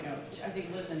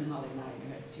think Liz and Holly might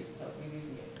know it too, so maybe we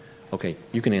can get. Okay,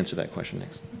 you can answer that question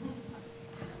next.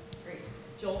 Great.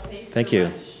 Joel, thanks Thank so you.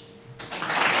 much.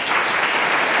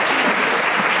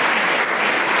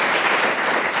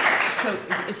 So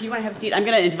if you want to have a seat, I'm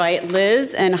going to invite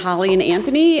Liz and Holly and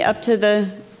Anthony up to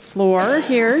the floor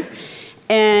here.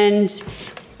 And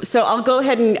so I'll go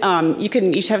ahead and you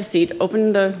can each have a seat.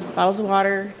 Open the bottles of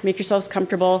water, make yourselves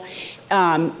comfortable.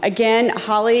 Again,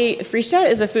 Holly Friestad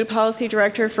is the Food Policy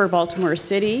Director for Baltimore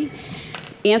City.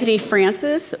 Anthony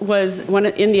Francis was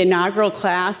in the inaugural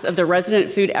class of the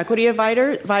Resident Food Equity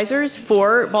Advisors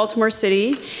for Baltimore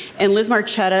City, and Liz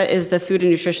Marchetta is the Food and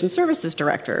Nutrition Services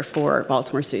Director for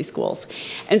Baltimore City Schools.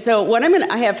 And so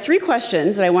I have 3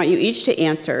 questions that I want you each to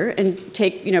answer and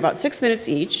take about 6 minutes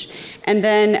each. And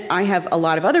then I have a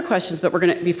lot of other questions, but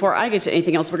before I get to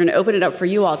anything else, we're gonna open it up for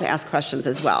you all to ask questions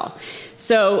as well.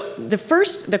 So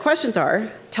the questions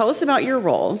are, tell us about your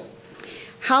role.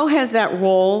 How has that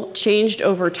role changed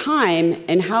over time,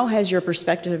 and how has your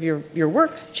perspective of your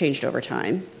work changed over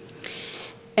time?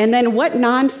 And then what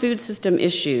non-food system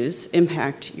issues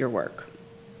impact your work?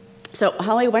 So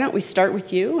Holly, why don't we start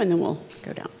with you, and then we'll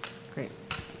go down. Great.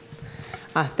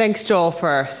 Thanks, Joel,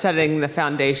 for setting the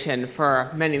foundation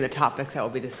for many of the topics that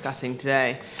we'll be discussing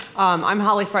today. I'm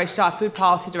Holly Friestad, Food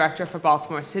Policy Director for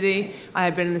Baltimore City. I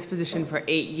have been in this position for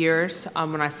 8 years.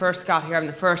 When I first got here, I'm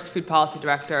the first Food Policy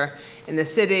Director in the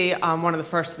city, one of the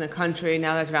first in the country.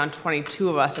 Now there's around 22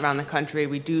 of us around the country.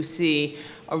 We do see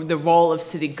the role of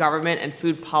city government and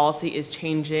food policy is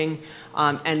changing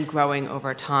and growing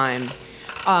over time.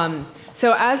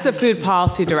 So as the Food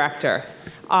Policy Director,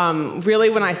 really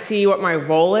when I see what my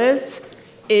role is,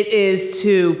 it is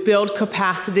to build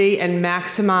capacity and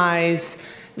maximize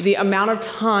the amount of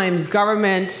times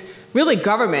government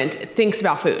thinks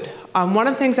about food. One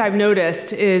of the things I've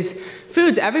noticed is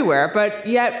food's everywhere, but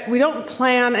yet we don't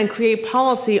plan and create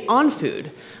policy on food.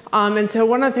 And so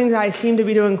one of the things I seem to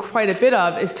be doing quite a bit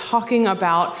of is talking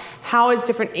about how is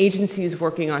different agencies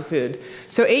working on food.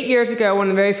 So 8 years ago, one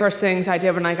of the very first things I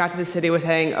did when I got to the city was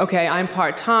saying, okay, I'm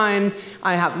part-time,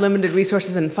 I have limited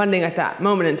resources and funding at that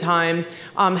moment in time.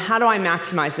 How do I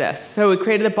maximize this? So we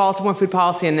created the Baltimore Food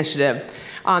Policy Initiative.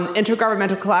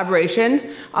 Intergovernmental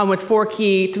collaboration with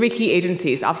three key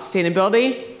agencies: Office of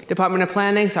Sustainability, Department of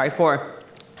Planning,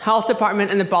 Health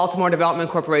Department, and the Baltimore Development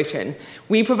Corporation.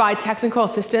 We provide technical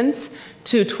assistance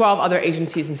to 12 other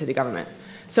agencies in city government.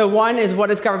 So one is, what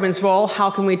is government's role?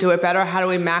 How can we do it better? How do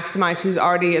we maximize who's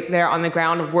already there on the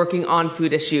ground working on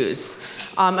food issues?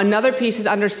 Another piece is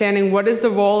understanding what is the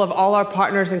role of all our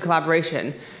partners in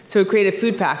collaboration. So we created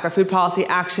Food PAC, our Food Policy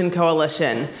Action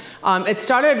Coalition. It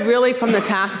started really from the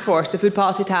task force, the Food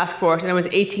Policy Task Force, and it was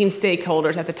 18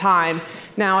 stakeholders at the time.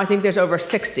 Now I think there's over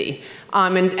 60.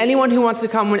 And anyone who wants to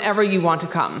come whenever you want to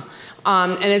come.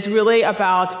 And it's really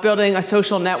about building a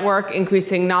social network,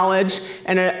 increasing knowledge,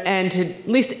 and to at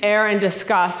least air and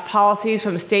discuss policies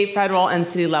from state, federal, and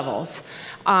city levels.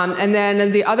 And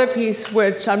then the other piece,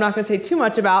 which I'm not going to say too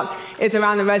much about, is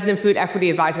around the Resident Food Equity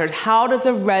Advisors. How does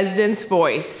a resident's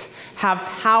voice have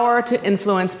power to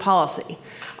influence policy?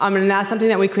 And that's something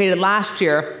that we created last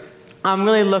year,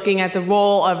 really looking at the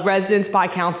role of residents by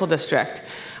council district.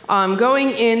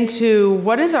 Going into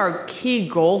what is our key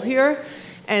goal here,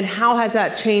 and how has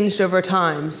that changed over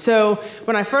time? So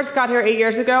when I first got here 8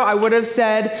 years ago, I would have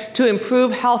said to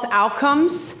improve health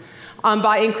outcomes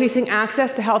by increasing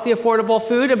access to healthy, affordable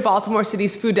food in Baltimore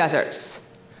City's food deserts.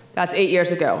 That's 8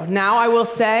 years ago. Now I will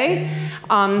say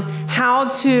how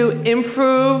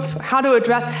to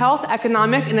address health,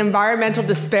 economic, and environmental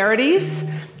disparities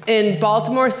in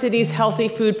Baltimore City's healthy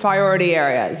food priority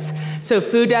areas. So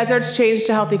food deserts changed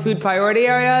to healthy food priority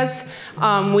areas.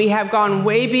 We have gone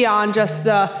way beyond just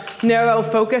the narrow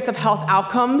focus of health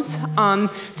outcomes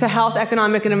to health,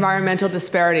 economic, and environmental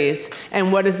disparities,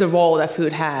 and what is the role that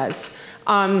food has.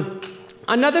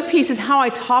 Another piece is how I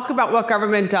talk about what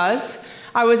government does.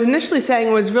 I was initially saying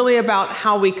it was really about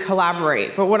how we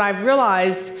collaborate, but what I've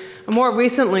realized more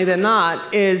recently than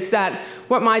not is that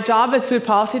what my job as Food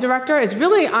Policy Director is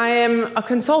really, I am a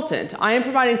consultant. I am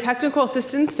providing technical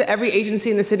assistance to every agency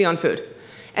in the city on food.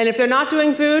 And if they're not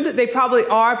doing food, they probably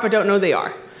are, but don't know they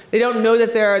are. They don't know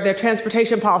that their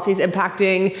transportation policy is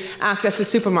impacting access to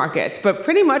supermarkets. But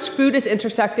pretty much food is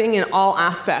intersecting in all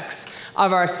aspects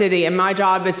of our city, and my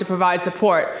job is to provide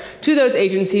support to those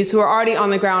agencies who are already on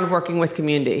the ground working with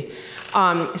community.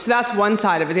 So that's one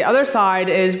side of it. The other side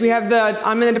is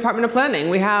I'm in the Department of Planning.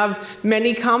 We have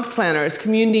many comp planners,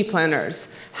 community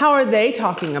planners. How are they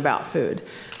talking about food?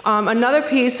 Another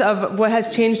piece of what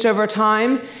has changed over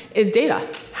time is data.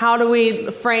 How do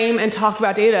we frame and talk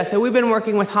about data? So we've been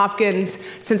working with Hopkins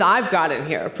since I've gotten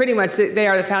here. Pretty much they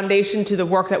are the foundation to the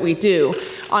work that we do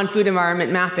on food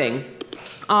environment mapping.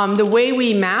 The way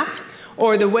we map,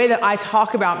 or the way that I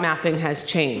talk about mapping, has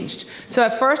changed. So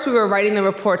at first we were writing the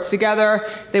reports together.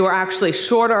 They were actually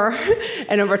shorter,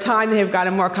 and over time they have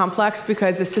gotten more complex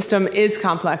because the system is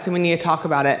complex and we need to talk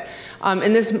about it.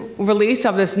 In this release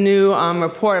of this new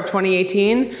report of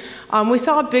 2018, we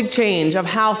saw a big change of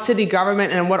how city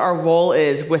government and what our role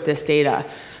is with this data.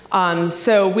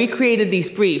 So we created these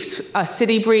briefs, a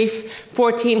city brief,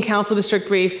 14 council district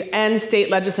briefs, and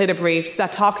state legislative briefs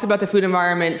that talks about the food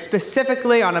environment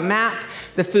specifically on a map,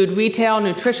 the food retail,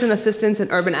 nutrition assistance,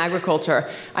 and urban agriculture.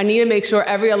 I need to make sure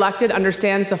every elected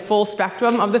understands the full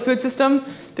spectrum of the food system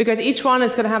because each one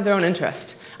is going to have their own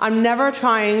interest. I'm never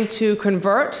trying to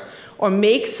convert or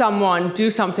make someone do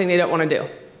something they don't want to do.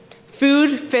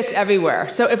 Food fits everywhere.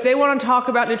 So if they want to talk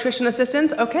about nutrition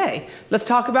assistance, okay, let's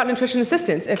talk about nutrition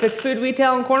assistance. If it's food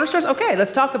retail and corner stores, okay,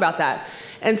 let's talk about that.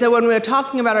 And so when we're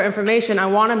talking about our information, I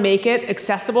want to make it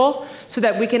accessible so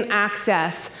that we can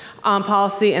access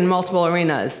policy in multiple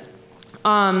arenas.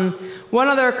 One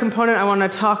other component I want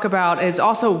to talk about is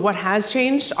also what has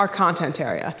changed, our content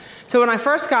area. So when I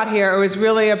first got here, it was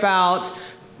really about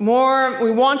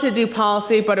we wanted to do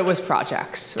policy, but it was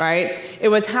projects, right? It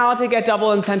was how to get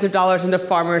double incentive dollars into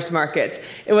farmers markets.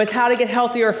 It was how to get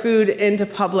healthier food into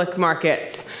public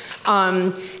markets.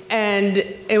 And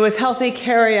it was healthy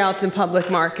carryouts in public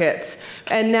markets.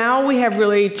 And now we have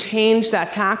really changed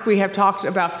that tack. We have talked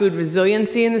about food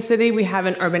resiliency in the city. We have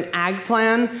an urban ag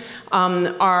plan.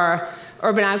 Our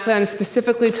urban ag plan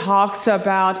specifically talks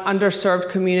about underserved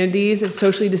communities and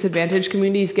socially disadvantaged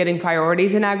communities getting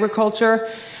priorities in agriculture.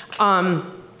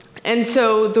 And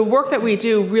so the work that we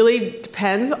do really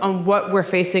depends on what we're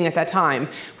facing at that time.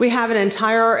 We have an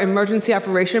entire emergency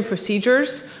operation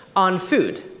procedures on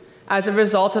food as a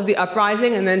result of the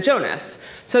uprising and then Jonas.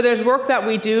 So there's work that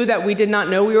we do that we did not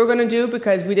know we were going to do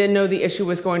because we didn't know the issue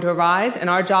was going to arise, and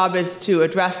our job is to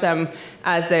address them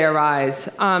as they arise.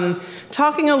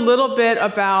 Talking a little bit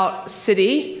about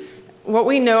city, what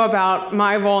we know about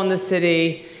my role in the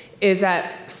city is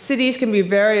that cities can be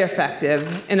very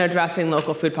effective in addressing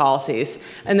local food policies.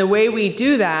 And the way we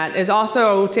do that is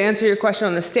also, to answer your question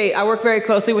on the state, I work very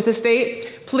closely with the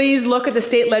state. Please look at the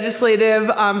state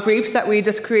legislative briefs that we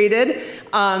just created.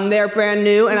 They're brand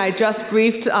new, and I just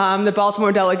briefed the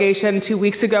Baltimore delegation 2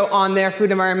 weeks ago on their food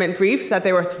environment briefs that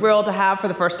they were thrilled to have for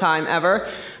the first time ever.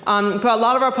 But a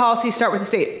lot of our policies start with the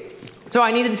state. So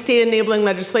I needed the state enabling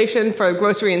legislation for a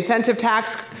grocery incentive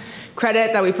tax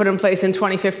credit that we put in place in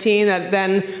 2015 that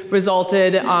then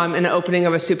resulted in an opening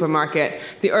of a supermarket.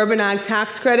 The urban ag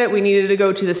tax credit, we needed to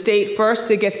go to the state first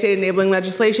to get state enabling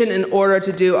legislation in order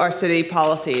to do our city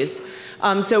policies.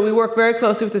 So we work very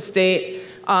closely with the state.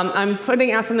 I'm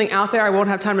putting out something out there. I won't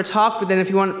have time to talk, but then if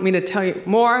you want me to tell you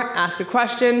more, ask a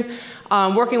question.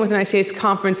 Working with the United States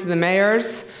Conference of the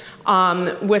Mayors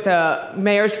with a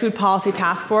Mayor's Food Policy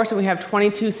Task Force, and we have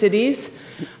 22 cities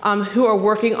who are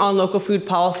working on local food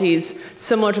policies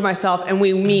similar to myself, and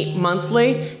we meet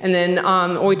monthly, and then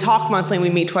or we talk monthly and we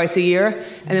meet twice a year,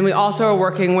 and then we also are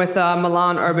working with the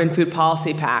Milan Urban Food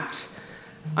Policy Pact.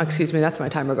 Excuse me, that's my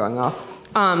timer going off.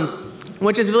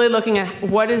 Which is really looking at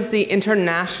what is the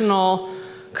international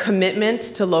commitment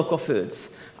to local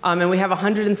foods. And we have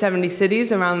 170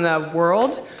 cities around the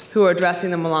world who are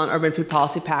addressing the Milan Urban Food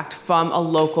Policy Pact from a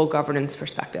local governance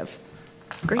perspective.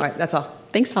 Great. All right, that's all.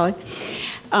 Thanks, Holly.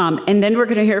 And then we're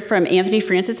going to hear from Anthony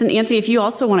Francis. And Anthony, if you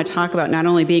also want to talk about not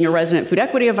only being a resident food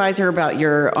equity advisor, about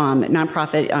your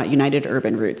nonprofit United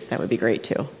Urban Roots, that would be great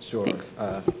too. Sure. Thanks.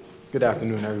 Good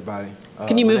afternoon, everybody.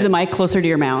 Can you move the mic closer to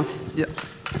your mouth? Yeah.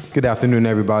 Good afternoon,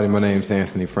 everybody. My name is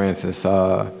Anthony Francis.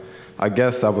 I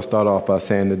guess I will start off by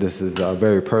saying that this is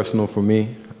very personal for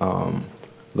me. A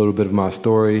little bit of my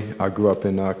story. I grew up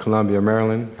in Columbia,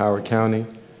 Maryland, Howard County,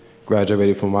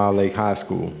 graduated from Wild Lake High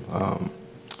School.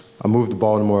 I moved to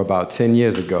Baltimore about 10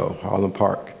 years ago, Harlem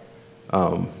Park,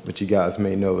 which you guys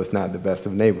may know is not the best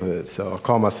of neighborhoods. So I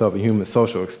call myself a human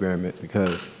social experiment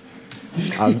because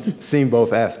I've seen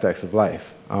both aspects of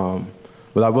life.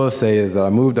 What I will say is that I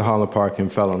moved to Harlem Park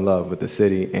and fell in love with the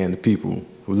city and the people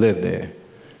who live there.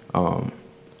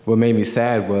 What what made me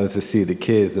sad was to see the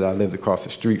kids that I lived across the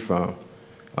street from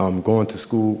going to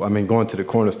school, going to the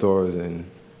corner stores and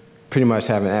pretty much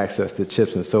having access to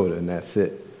chips and soda, and that's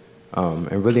it.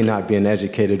 And really not being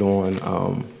educated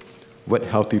on what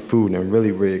healthy food and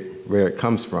really where it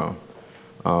comes from.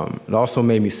 It also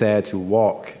made me sad to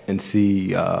walk and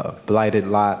see blighted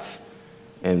lots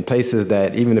and places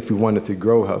that even if we wanted to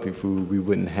grow healthy food, we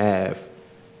wouldn't have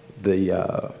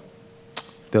the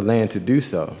land to do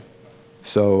so.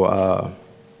 So,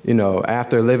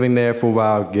 after living there for a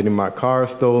while, getting my car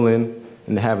stolen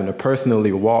and having to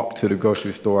personally walk to the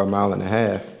grocery store 1.5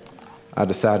 miles, I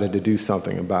decided to do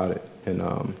something about it. And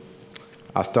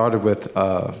I started with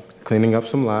cleaning up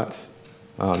some lots.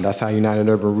 That's how United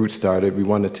Urban Roots started. We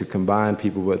wanted to combine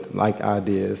people with like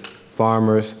ideas,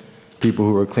 farmers, people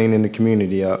who were cleaning the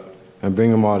community up, and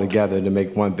bring them all together to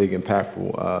make one big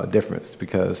impactful difference.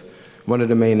 Because one of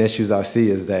the main issues I see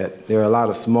is that there are a lot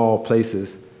of small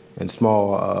places and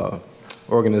small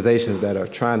organizations that are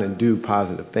trying to do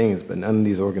positive things, but none of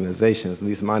these organizations, at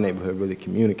least in my neighborhood, really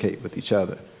communicate with each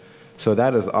other. So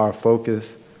that is our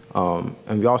focus.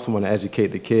 And we also want to educate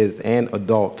the kids and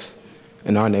adults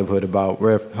in our neighborhood about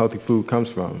where healthy food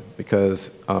comes from.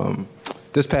 Because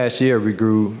this past year, we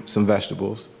grew some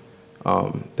vegetables.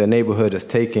 The neighborhood has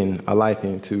taken a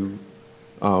liking to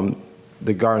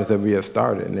the gardens that we have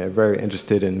started, and they're very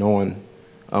interested in knowing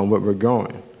what we're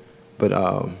growing. But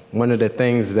one of the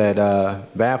things that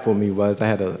baffled me was I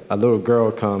had a little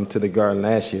girl come to the garden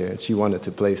last year, and she wanted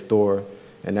to play store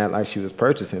and act like she was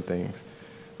purchasing things.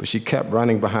 But she kept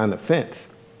running behind the fence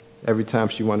every time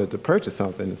she wanted to purchase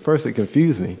something. At first, it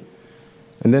confused me.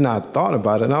 And then I thought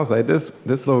about it, and I was like, this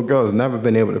little girl has never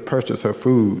been able to purchase her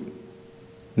food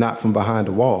not from behind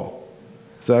the wall.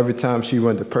 So every time she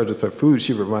wanted to purchase her food,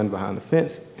 she would run behind the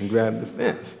fence and grab the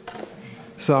fence.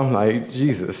 So I'm like,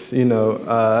 Jesus,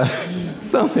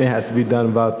 something has to be done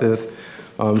about this.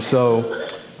 So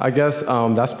I guess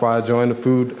that's why I joined the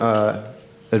food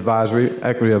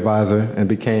equity advisor, and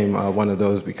became one of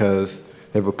those, because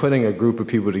they were putting a group of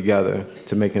people together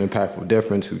to make an impactful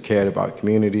difference, who cared about the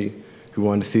community, who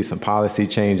wanted to see some policy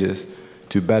changes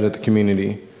to better the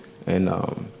community.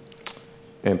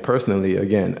 And personally,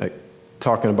 again,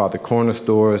 talking about the corner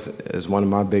stores is one of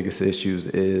my biggest issues,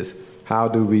 is how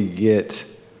do we get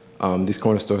these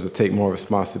corner stores to take more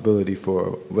responsibility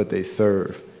for what they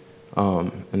serve?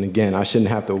 And again, I shouldn't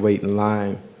have to wait in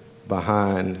line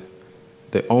behind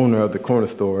the owner of the corner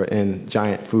store in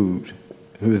Giant Food,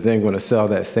 who is then going to sell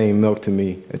that same milk to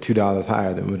me at $2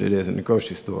 higher than what it is in the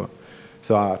grocery store.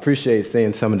 So I appreciate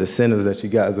seeing some of the incentives that you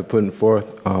guys are putting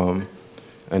forth. And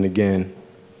again,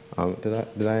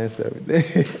 did I answer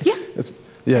everything?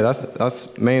 Yeah.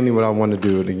 That's mainly what I want to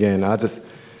do. And again,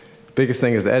 biggest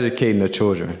thing is educating the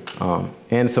children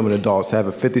and some of the adults. I have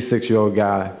a 56-year-old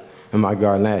guy in my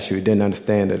garden last year who didn't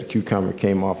understand that a cucumber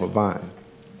came off a vine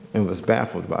and was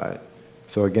baffled by it.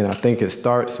 So again, I think it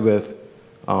starts with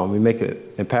we make an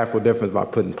impactful difference by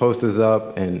putting posters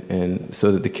up and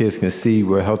so that the kids can see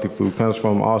where healthy food comes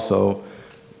from. Also,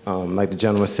 like the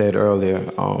gentleman said earlier,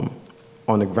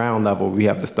 on the ground level, we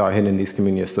have to start hitting these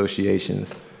community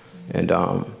associations and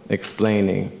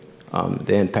explaining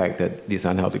the impact that these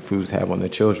unhealthy foods have on their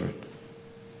children.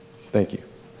 Thank you.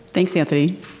 Thanks,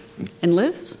 Anthony. And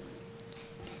Liz?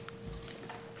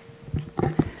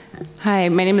 Hi,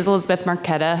 my name is Elizabeth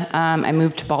Marquetta. I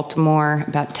moved to Baltimore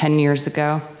about 10 years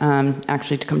ago,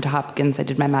 actually to come to Hopkins. I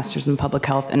did my master's in public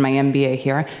health and my MBA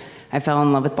here. I fell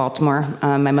in love with Baltimore.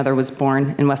 My mother was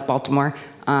born in West Baltimore,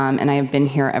 and I have been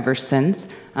here ever since.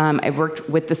 I've worked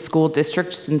with the school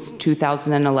district since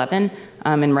 2011,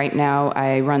 and right now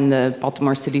I run the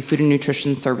Baltimore City Food and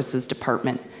Nutrition Services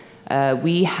Department.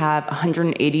 We have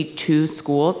 182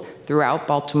 schools throughout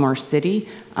Baltimore City.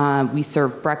 We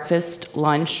serve breakfast,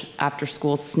 lunch,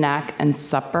 after-school snack, and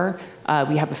supper.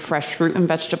 We have a fresh fruit and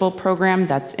vegetable program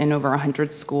that's in over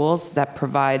 100 schools that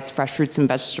provides fresh fruits and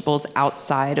vegetables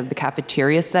outside of the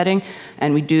cafeteria setting.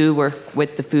 And we do work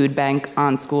with the food bank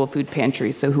on school food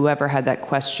pantries. So whoever had that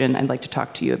question, I'd like to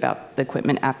talk to you about the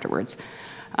equipment afterwards.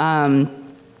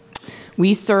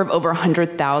 We serve over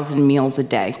 100,000 meals a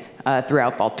day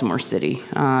throughout Baltimore City,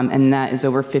 and that is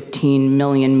over 15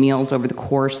 million meals over the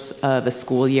course of a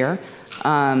school year.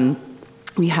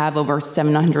 We have over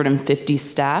 750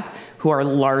 staff who are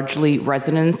largely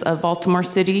residents of Baltimore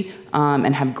City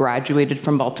and have graduated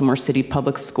from Baltimore City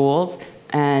Public Schools.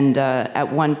 And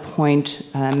at one point,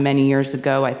 many years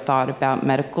ago, I thought about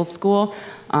medical school.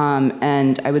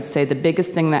 And I would say the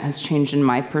biggest thing that has changed in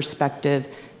my perspective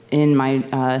in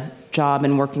my job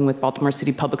and working with Baltimore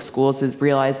City Public Schools is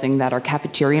realizing that our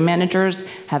cafeteria managers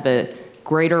have a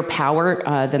greater power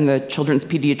than the children's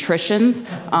pediatricians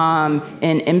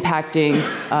in impacting,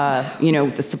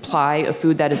 the supply of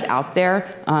food that is out there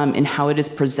and how it is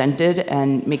presented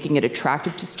and making it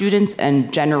attractive to students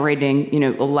and generating,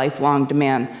 a lifelong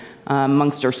demand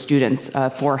amongst our students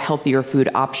for healthier food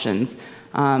options.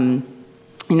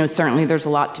 Certainly there's a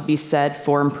lot to be said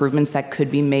for improvements that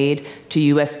could be made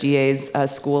to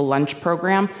USDA's school lunch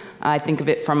program. I think of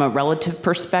it from a relative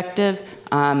perspective.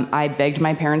 I begged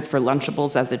my parents for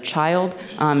Lunchables as a child,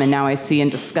 and now I see in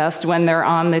disgust when they're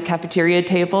on the cafeteria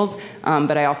tables.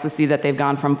 But I also see that they've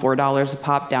gone from $4 a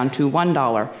pop down to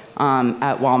 $1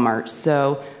 at Walmart.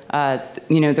 So,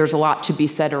 there's a lot to be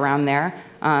said around there.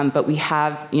 But we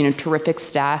have, terrific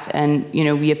staff, and,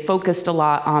 we have focused a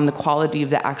lot on the quality of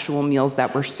the actual meals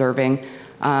that we're serving.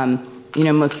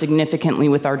 Most significantly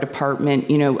with our department,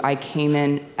 I came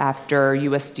in after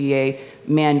USDA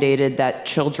mandated that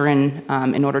children,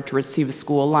 in order to receive a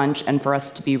school lunch and for us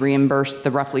to be reimbursed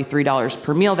the roughly $3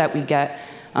 per meal that we get,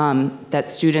 that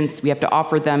students, we have to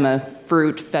offer them a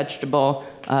fruit, vegetable,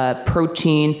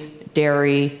 protein,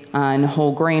 dairy, and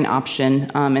whole grain option,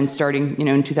 and starting,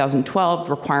 in 2012,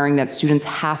 requiring that students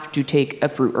have to take a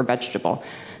fruit or vegetable.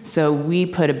 So we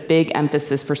put a big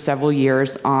emphasis for several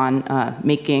years on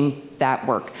making that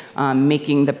work,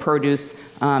 making the produce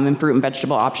and fruit and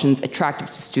vegetable options attractive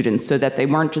to students so that they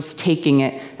weren't just taking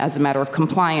it as a matter of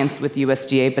compliance with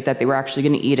USDA, but that they were actually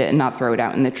going to eat it and not throw it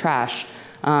out in the trash.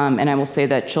 And I will say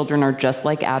that children are just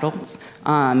like adults.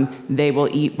 They will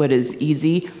eat what is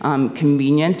easy,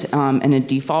 convenient, and a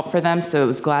default for them. So I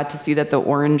was glad to see that the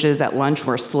oranges at lunch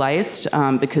were sliced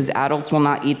because adults will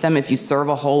not eat them if you serve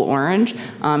a whole orange.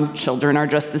 Children are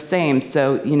just the same.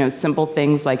 So, simple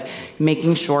things like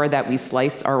making sure that we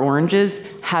slice our oranges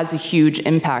has a huge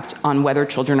impact on whether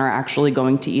children are actually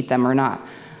going to eat them or not.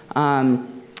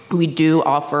 We do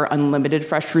offer unlimited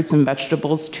fresh fruits and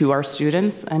vegetables to our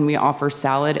students, and we offer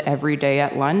salad every day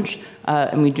at lunch,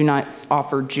 and we do not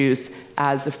offer juice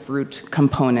as a fruit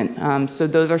component. So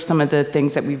those are some of the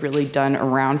things that we've really done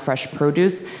around fresh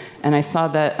produce. And I saw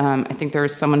that, I think there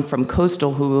is someone from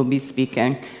Coastal who will be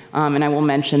speaking, and I will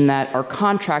mention that our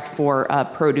contract for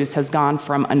produce has gone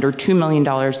from under $2 million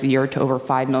a year to over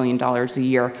 $5 million a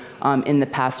year in the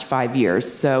past 5 years.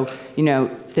 So,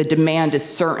 the demand is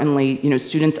certainly,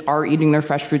 students are eating their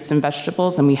fresh fruits and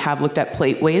vegetables, and we have looked at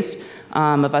plate waste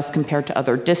of us compared to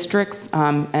other districts.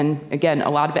 And again,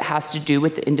 a lot of it has to do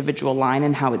with the individual line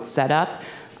and how it's set up,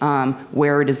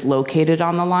 where it is located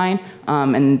on the line,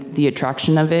 and the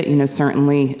attraction of it.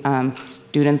 Certainly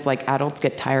students like adults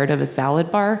get tired of a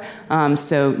salad bar.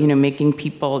 So, making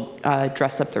people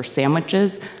dress up their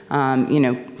sandwiches,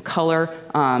 color,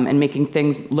 and making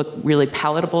things look really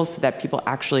palatable so that people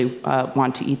actually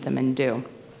want to eat them and do.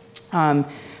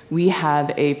 We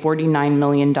have a $49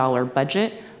 million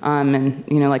budget, and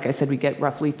like I said, we get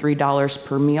roughly $3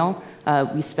 per meal.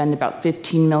 We spend about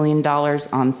 $15 million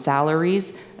on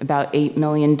salaries, about $8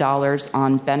 million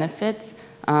on benefits,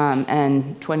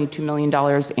 and $22 million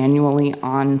annually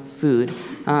on food.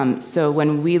 So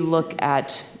when we look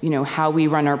at how we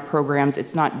run our programs,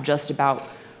 it's not just about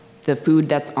the food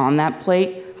that's on that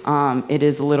plate. It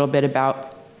is a little bit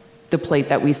about the plate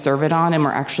that we serve it on, and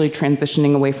we're actually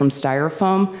transitioning away from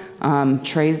styrofoam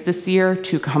trays this year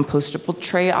to compostable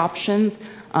tray options.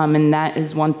 And that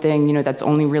is one thing that's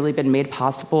only really been made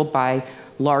possible by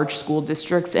large school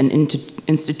districts and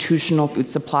institutional food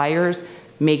suppliers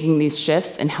making these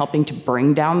shifts and helping to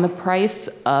bring down the price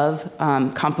of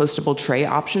compostable tray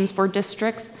options for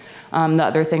districts. The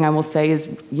other thing I will say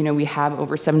is, we have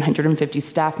over 750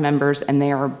 staff members, and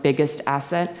they are our biggest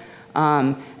asset.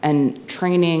 And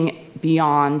training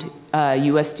beyond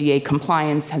USDA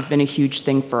compliance has been a huge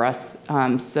thing for us.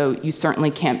 So you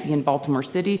certainly can't be in Baltimore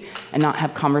City and not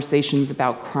have conversations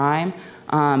about crime,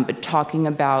 but talking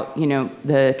about,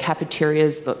 the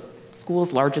cafeterias, the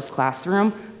school's largest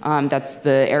classroom. That's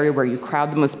the area where you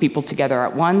crowd the most people together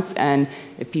at once, and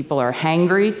if people are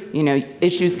hangry,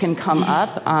 issues can come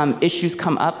up. Issues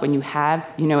come up when you have,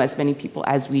 as many people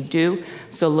as we do.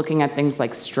 So looking at things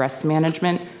like stress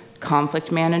management,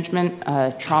 conflict management,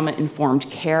 trauma-informed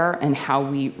care, and how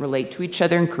we relate to each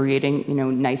other and creating,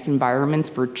 nice environments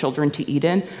for children to eat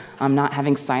in, not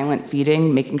having silent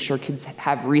feeding, making sure kids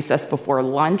have recess before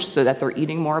lunch so that they're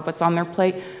eating more of what's on their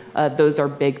plate. Those are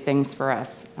big things for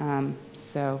us.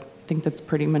 So I think that's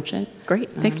pretty much it. Great.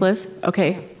 Thanks, Liz.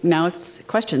 Okay, now it's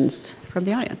questions from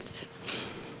the audience.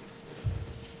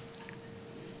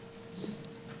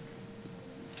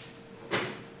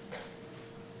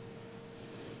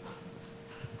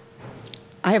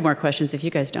 I have more questions if you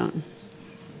guys don't.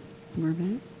 More of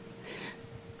it?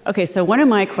 Okay, so one of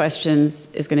my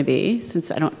questions is going to be, since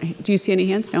do you see any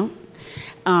hands? No?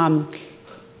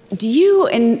 Do you,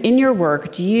 in your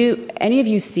work, any of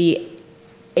you see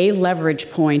a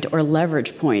leverage point or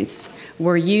leverage points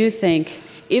where you think,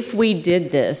 if we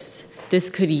did this, this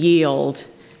could yield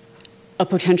a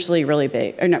potentially really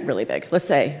big, or not really big, let's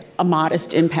say a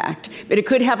modest impact, but it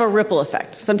could have a ripple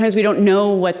effect. Sometimes we don't know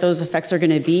what those effects are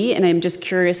going to be, and I'm just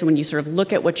curious, when you sort of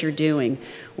look at what you're doing,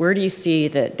 where do you see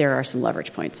that there are some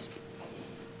leverage points?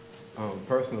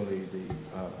 Personally,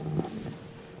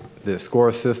 the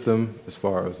score system, as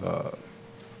far as the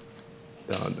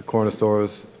corner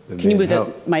stores. Can you move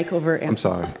the mic over? I'm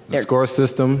sorry. The score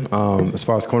system, as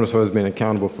far as corner stores being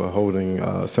accountable for holding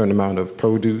a certain amount of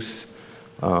produce,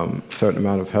 certain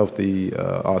amount of healthy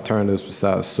alternatives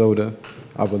besides soda,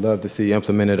 I would love to see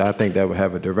implemented. I think that would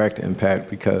have a direct impact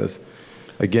because,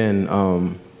 again,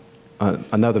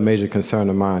 another major concern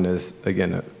of mine is,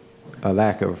 again, a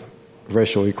lack of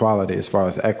racial equality as far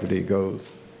as equity goes.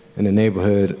 In the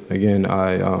neighborhood, again,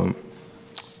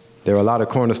 there are a lot of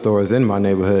corner stores in my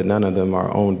neighborhood. None of them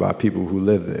are owned by people who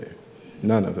live there.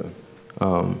 None of them.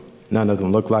 None of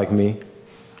them look like me.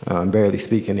 Barely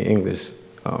speak any English.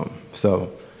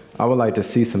 So I would like to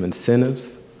see some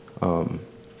incentives and,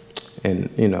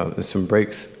 some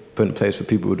breaks put in place for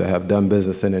people that have done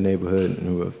business in the neighborhood and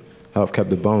who have helped keep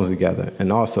the bones together,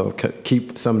 and also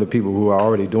keep some of the people who are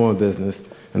already doing business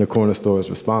in the corner stores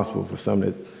responsible for some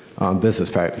of the business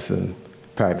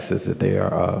practices that they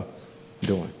are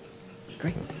doing.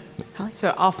 Great. Holly?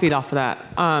 So I'll feed off of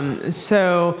that.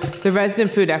 So the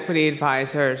Resident Food Equity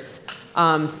Advisors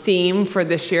theme for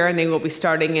this year, and they will be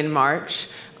starting in March,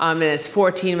 and it's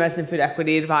 14 Resident Food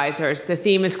Equity Advisors. The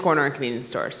theme is corner and convenience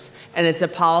stores, and it's a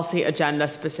policy agenda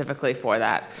specifically for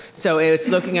that. So it's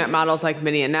looking at models like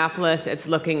Minneapolis, it's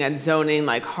looking at zoning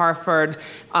like Hartford,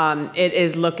 it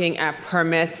is looking at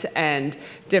permits and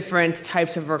different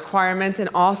types of requirements, and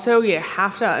also you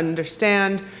have to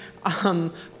understand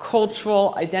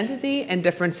cultural identity and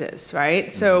differences,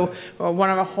 right? So one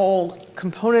of the whole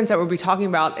components that we'll be talking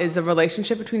about is the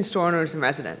relationship between store owners and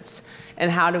residents.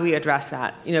 And how do we address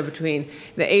that, between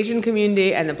the Asian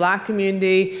community and the Black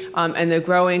community and the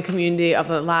growing community of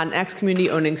the Latinx community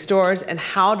owning stores, and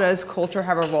how does culture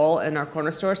have a role in our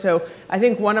corner store? So I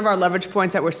think one of our leverage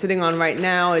points that we're sitting on right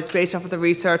now is based off of the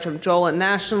research from Joel and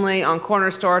nationally on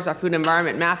corner stores, our food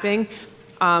environment mapping.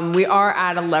 We are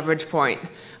at a leverage point.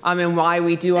 And why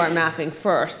we do our mapping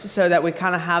first, so that we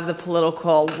kind of have the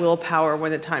political willpower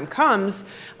when the time comes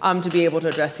to be able to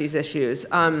address these issues.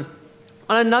 On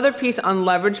another piece on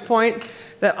leverage point,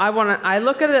 that I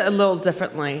look at it a little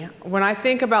differently. When I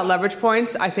think about leverage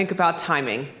points, I think about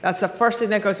timing. That's the first thing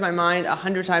that goes to my mind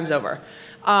 100 times over.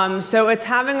 So it's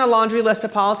having a laundry list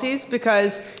of policies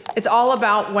because it's all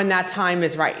about when that time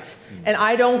is right. And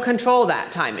I don't control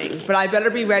that timing, but I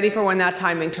better be ready for when that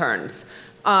timing turns.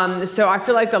 So I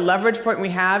feel like the leverage point we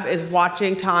have is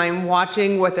watching time,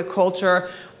 watching what the culture,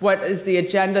 what is the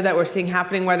agenda that we're seeing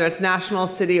happening, whether it's national,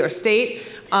 city, or state,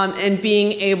 and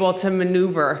being able to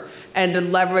maneuver and to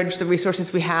leverage the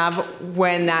resources we have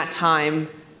when that time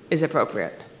is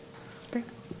appropriate. Great.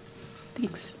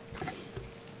 Thanks.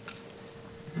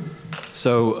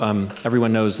 So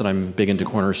everyone knows that I'm big into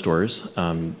corner stores,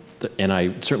 and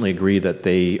I certainly agree that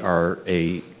they are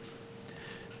a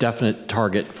definite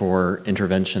target for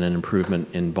intervention and improvement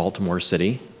in Baltimore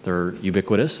City. They're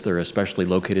ubiquitous. They're especially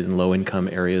located in low-income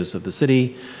areas of the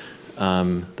city.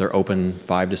 They're open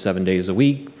 5 to 7 days a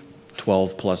week,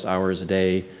 12+ hours a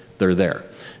day. They're there,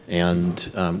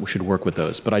 and we should work with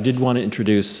those. But I did want to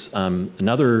introduce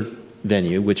another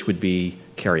venue, which would be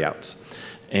carryouts.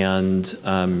 And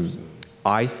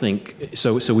I think,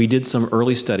 so we did some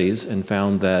early studies and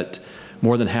found that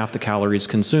more than half the calories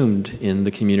consumed in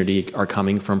the community are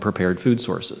coming from prepared food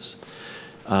sources.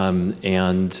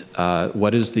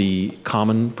 What is the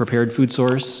common prepared food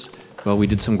source? Well, we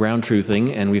did some ground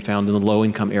truthing, and we found in the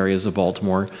low-income areas of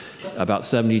Baltimore, about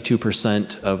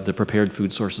 72% of the prepared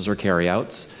food sources are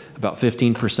carryouts, about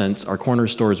 15% are corner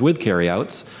stores with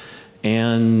carryouts,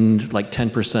 and like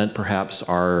 10% perhaps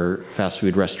are fast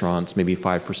food restaurants, maybe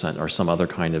 5% are some other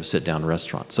kind of sit-down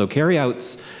restaurant. So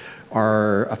carryouts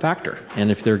are a factor,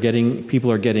 and if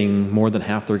people are getting more than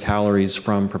half their calories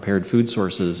from prepared food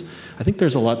sources, I think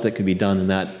there's a lot that could be done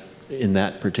in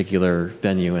that particular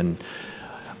venue. And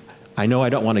I know I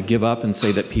don't want to give up and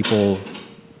say that people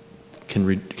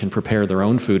can prepare their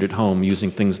own food at home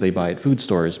using things they buy at food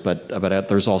stores, but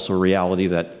there's also a reality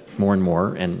that more and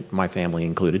more, and my family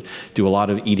included, do a lot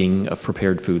of eating of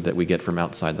prepared food that we get from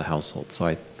outside the household. So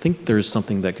I think there's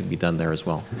something that could be done there as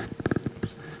well.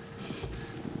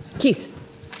 Keith.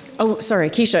 Oh, sorry,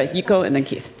 Keisha, you go and then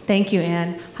Keith. Thank you,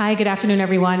 Anne. Hi, good afternoon,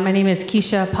 everyone. My name is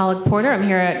Keisha Pollock-Porter. I'm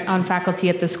here on faculty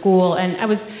at the school, and I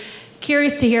was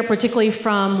curious to hear, particularly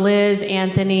from Liz,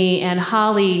 Anthony, and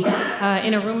Holly,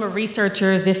 in a room of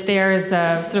researchers, if there's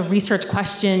a sort of research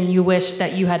question you wish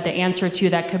that you had the answer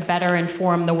to that could better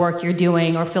inform the work you're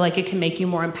doing or feel like it can make you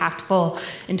more impactful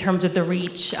in terms of the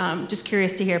reach. Just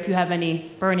curious to hear if you have any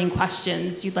burning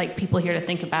questions you'd like people here to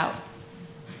think about.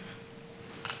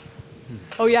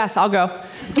 Oh, yes, I'll go.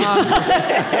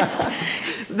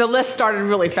 The list started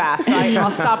really fast, so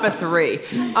I'll stop at 3.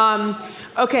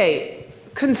 Okay.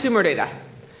 Consumer data.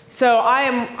 So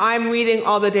I'm reading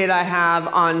all the data I have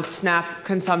on SNAP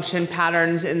consumption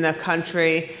patterns in the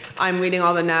country. I'm reading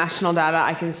all the national data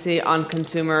I can see on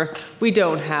consumer. We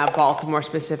don't have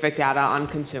Baltimore-specific data on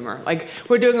consumer. Like,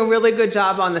 we're doing a really good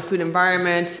job on the food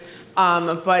environment,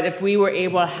 but if we were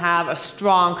able to have a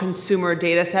strong consumer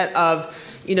data set of,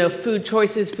 food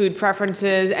choices, food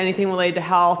preferences, anything related to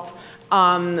health,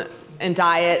 and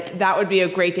diet, that would be a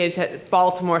great data set,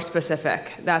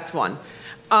 Baltimore-specific. That's one.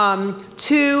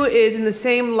 2 is in the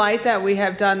same light that we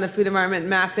have done the food environment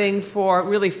mapping for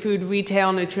really food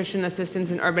retail, nutrition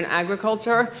assistance, and urban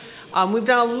agriculture. We've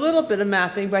done a little bit of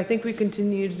mapping, but I think we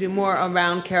continue to do more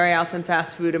around carryouts and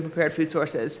fast food and prepared food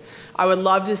sources. I would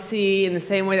love to see, in the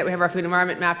same way that we have our food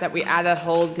environment map, that we add that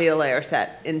whole data layer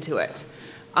set into it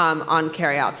on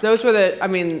carryouts. Those are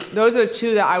the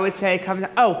 2 that I would say comes.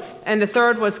 Oh, and the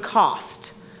 3rd was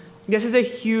cost. This is a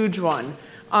huge one.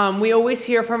 We always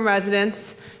hear from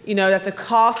residents, that the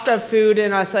cost of food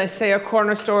in, say, a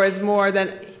corner store is more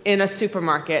than in a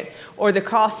supermarket, or the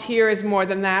cost here is more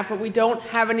than that, but we don't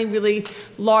have any really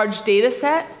large data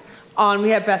set on, we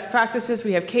have best practices,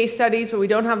 we have case studies, but we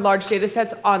don't have large data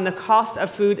sets on the cost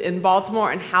of food in Baltimore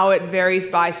and how it varies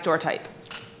by store type.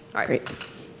 All right. Great.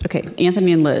 Okay,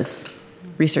 Anthony and Liz,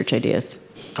 research ideas.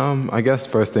 I guess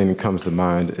first thing that comes to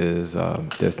mind is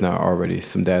there's now already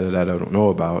some data that I don't know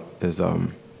about is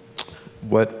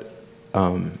what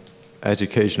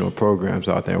educational programs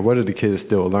out there. What are the kids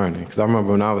still learning? Because I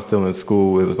remember when I was still in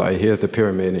school, it was like, here's the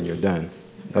pyramid and you're done.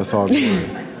 That's all we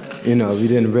learned. We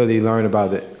didn't really learn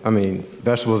about it. I mean,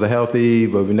 vegetables are healthy,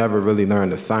 but we never really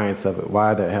learned the science of it,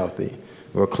 why they're healthy,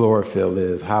 what chlorophyll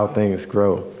is, how things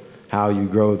grow, how you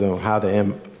grow them, how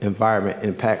the environment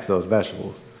impacts those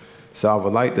vegetables. So I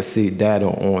would like to see data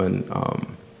on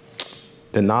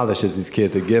the knowledge that these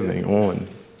kids are giving on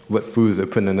what foods they're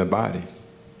putting in their body,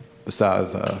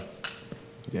 besides the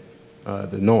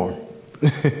norm.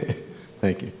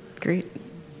 Thank you. Great.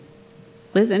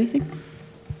 Liz, anything?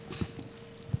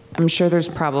 I'm sure there's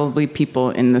probably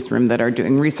people in this room that are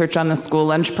doing research on the school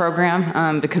lunch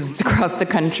program because it's across the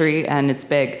country and it's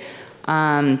big.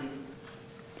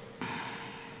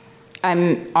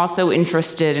 I'm also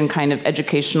interested in kind of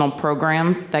educational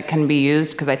programs that can be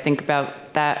used because I think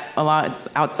about that a lot. It's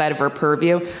outside of our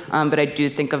purview, but I do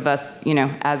think of us,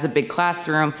 as a big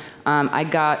classroom. I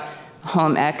got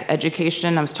home ec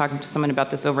education. I was talking to someone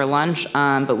about this over lunch,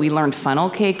 but we learned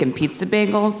funnel cake and pizza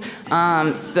bagels.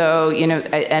 So,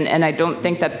 and I don't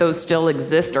think that those still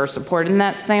exist or supported in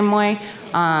that same way.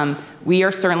 We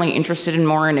are certainly interested in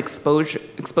more in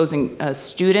exposing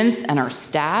students and our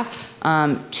staff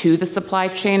to the supply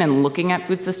chain and looking at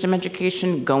food system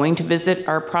education, going to visit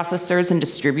our processors and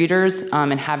distributors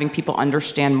and having people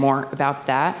understand more about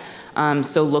that.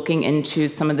 So looking into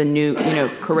some of the new,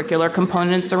 curricular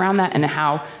components around that and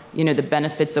how, the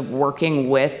benefits of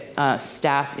working with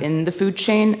staff in the food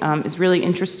chain is really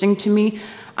interesting to me.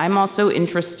 I'm also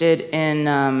interested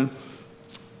in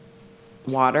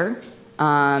water.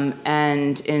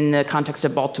 And in the context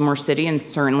of Baltimore City and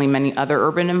certainly many other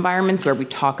urban environments where we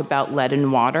talk about lead in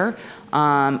water,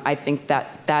 I think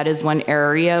that is one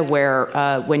area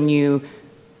where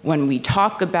when we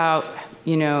talk about,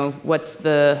 what's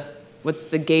the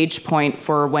gauge point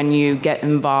for when you get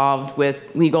involved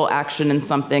with legal action in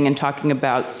something and talking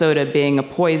about soda being a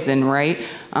poison, right?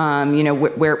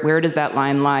 Where does that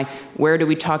line lie? Where do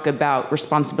we talk about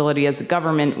responsibility as a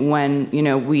government when,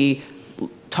 we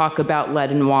talk about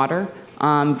lead in water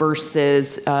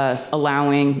versus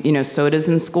allowing, sodas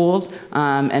in schools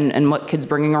and what kids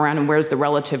bringing around and where's the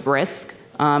relative risk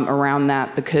around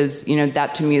that, because,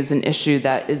 that to me is an issue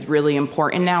that is really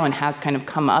important now and has kind of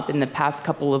come up in the past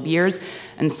couple of years.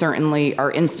 And certainly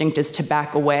our instinct is to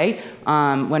back away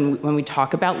when we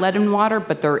talk about lead in water,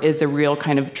 but there is a real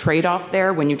kind of trade-off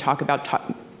there when you talk about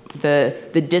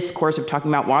the discourse of talking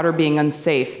about water being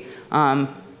unsafe.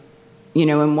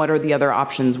 And what are the other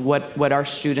options? What are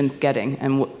students getting?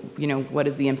 And what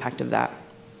is the impact of that?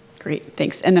 Great,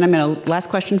 thanks. And then last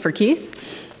question for Keith.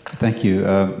 Thank you.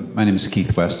 My name is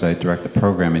Keith West. I direct the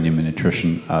program in human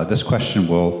nutrition. This question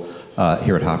will,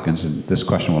 here at Hopkins, and this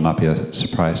question will not be a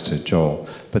surprise to Joel,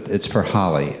 but it's for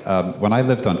Holly. When I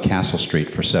lived on Castle Street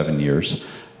for 7 years,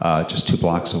 just 2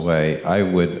 blocks away, I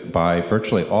would buy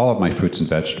virtually all of my fruits and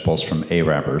vegetables from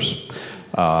Arabers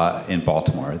in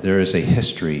Baltimore. There is a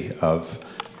history of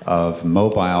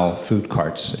mobile food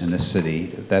carts in this city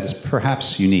that is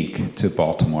perhaps unique to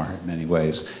Baltimore in many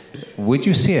ways. Would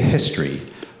you see a history,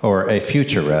 or a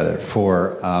future rather,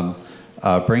 for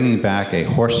bringing back a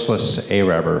horseless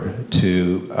Araber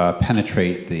to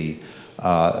penetrate the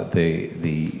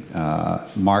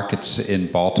markets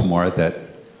in Baltimore, that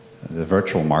the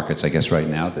virtual markets, I guess, right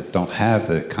now, that don't have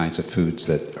the kinds of foods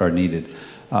that are needed,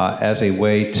 as a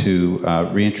way to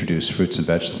reintroduce fruits and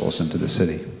vegetables into the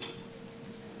city?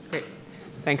 Great.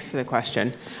 Thanks for the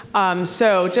question.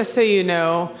 So just so you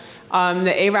know,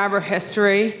 the Araber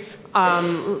history,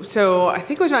 so I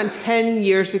think it was around 10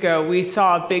 years ago, we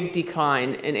saw a big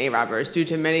decline in Arabers due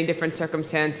to many different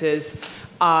circumstances.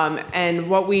 And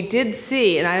what we did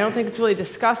see, and I don't think it's really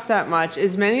discussed that much,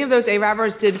 is many of those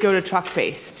Arabers did go to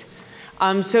truck-based.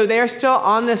 So they're still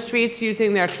on the streets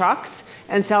using their trucks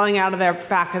and selling out of their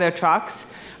back of their trucks.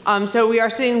 So we are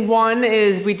seeing, one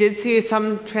is we did see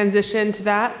some transition to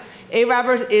that.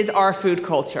 Arabers is our food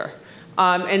culture.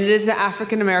 And it is the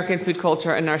African-American food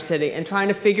culture in our city, and trying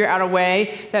to figure out a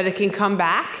way that it can come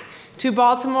back to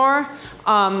Baltimore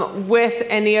with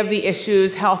any of the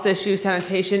issues, health issues,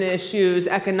 sanitation issues,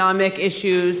 economic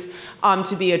issues,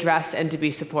 to be addressed and to be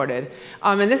supported.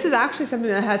 And this is actually something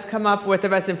that has come up with the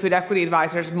resident food equity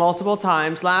advisors multiple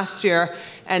times last year,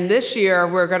 and this year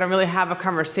we're going to really have a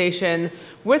conversation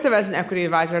with the resident equity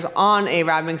advisors on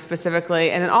Arabbing specifically.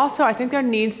 And then also I think there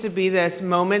needs to be this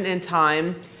moment in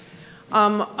time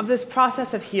of this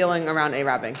process of healing around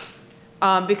Arabbing.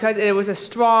 Because it was a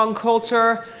strong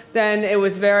culture, then it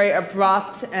was very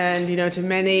abrupt, and to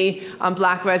many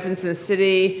black residents in the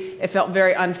city, it felt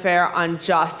very unfair,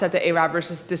 unjust that the Arabers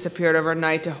just disappeared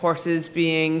overnight to horses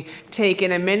being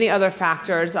taken and many other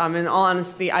factors. In all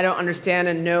honesty, I don't understand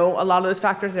and know a lot of those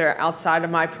factors. They're outside of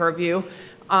my purview.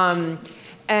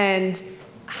 And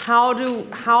how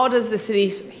does the city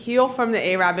heal from the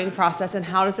Arabbing process, and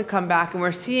how does it come back? And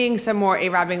we're seeing some more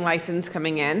Arabbing license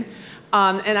coming in.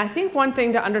 And I think one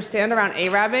thing to understand around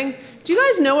Arabbing, do you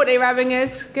guys know what Arabbing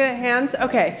is? Get hands?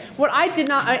 Okay. What I did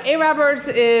not,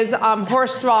 Arabers is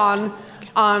horse-drawn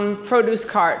produce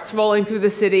carts rolling through the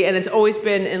city, and it's always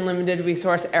been in limited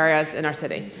resource areas in our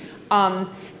city.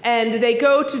 And they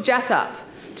go to Jessup,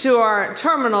 to our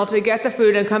terminal, to get the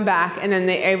food and come back, and then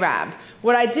they Arab.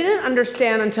 What I didn't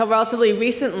understand until relatively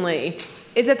recently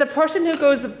is that the person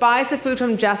who buys the food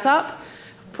from Jessup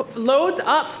loads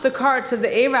up the carts of the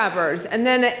Arabers, and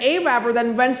then an Araber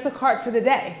then rents the cart for the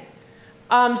day.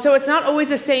 So it's not always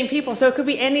the same people. So it could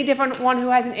be any different one who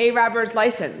has an Araber's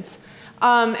license.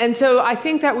 And so I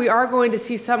think that we are going to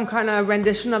see some kind of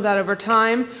rendition of that over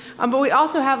time. But we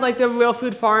also have like the Real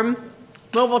Food Farm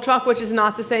mobile truck, which is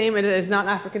not the same. It is not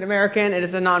African American. It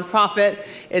is a nonprofit.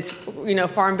 It's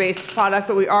farm-based product.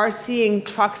 But we are seeing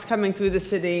trucks coming through the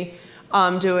city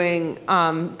doing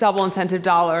double incentive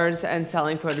dollars and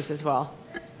selling produce as well.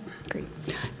 Great.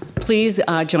 Please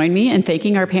join me in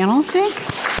thanking our panel today.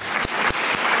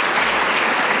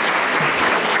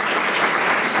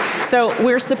 So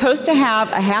we're supposed to have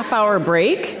a half-hour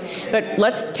break, but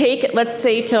let's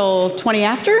say till 20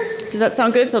 after. Does that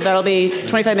sound good? So that'll be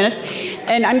 25 minutes.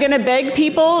 And I'm going to beg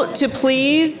people to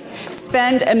please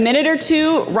spend a minute or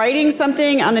two writing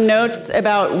something on the notes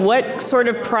about what sort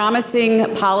of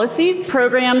promising policies,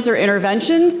 programs, or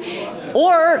interventions,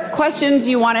 or questions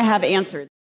you want to have answered.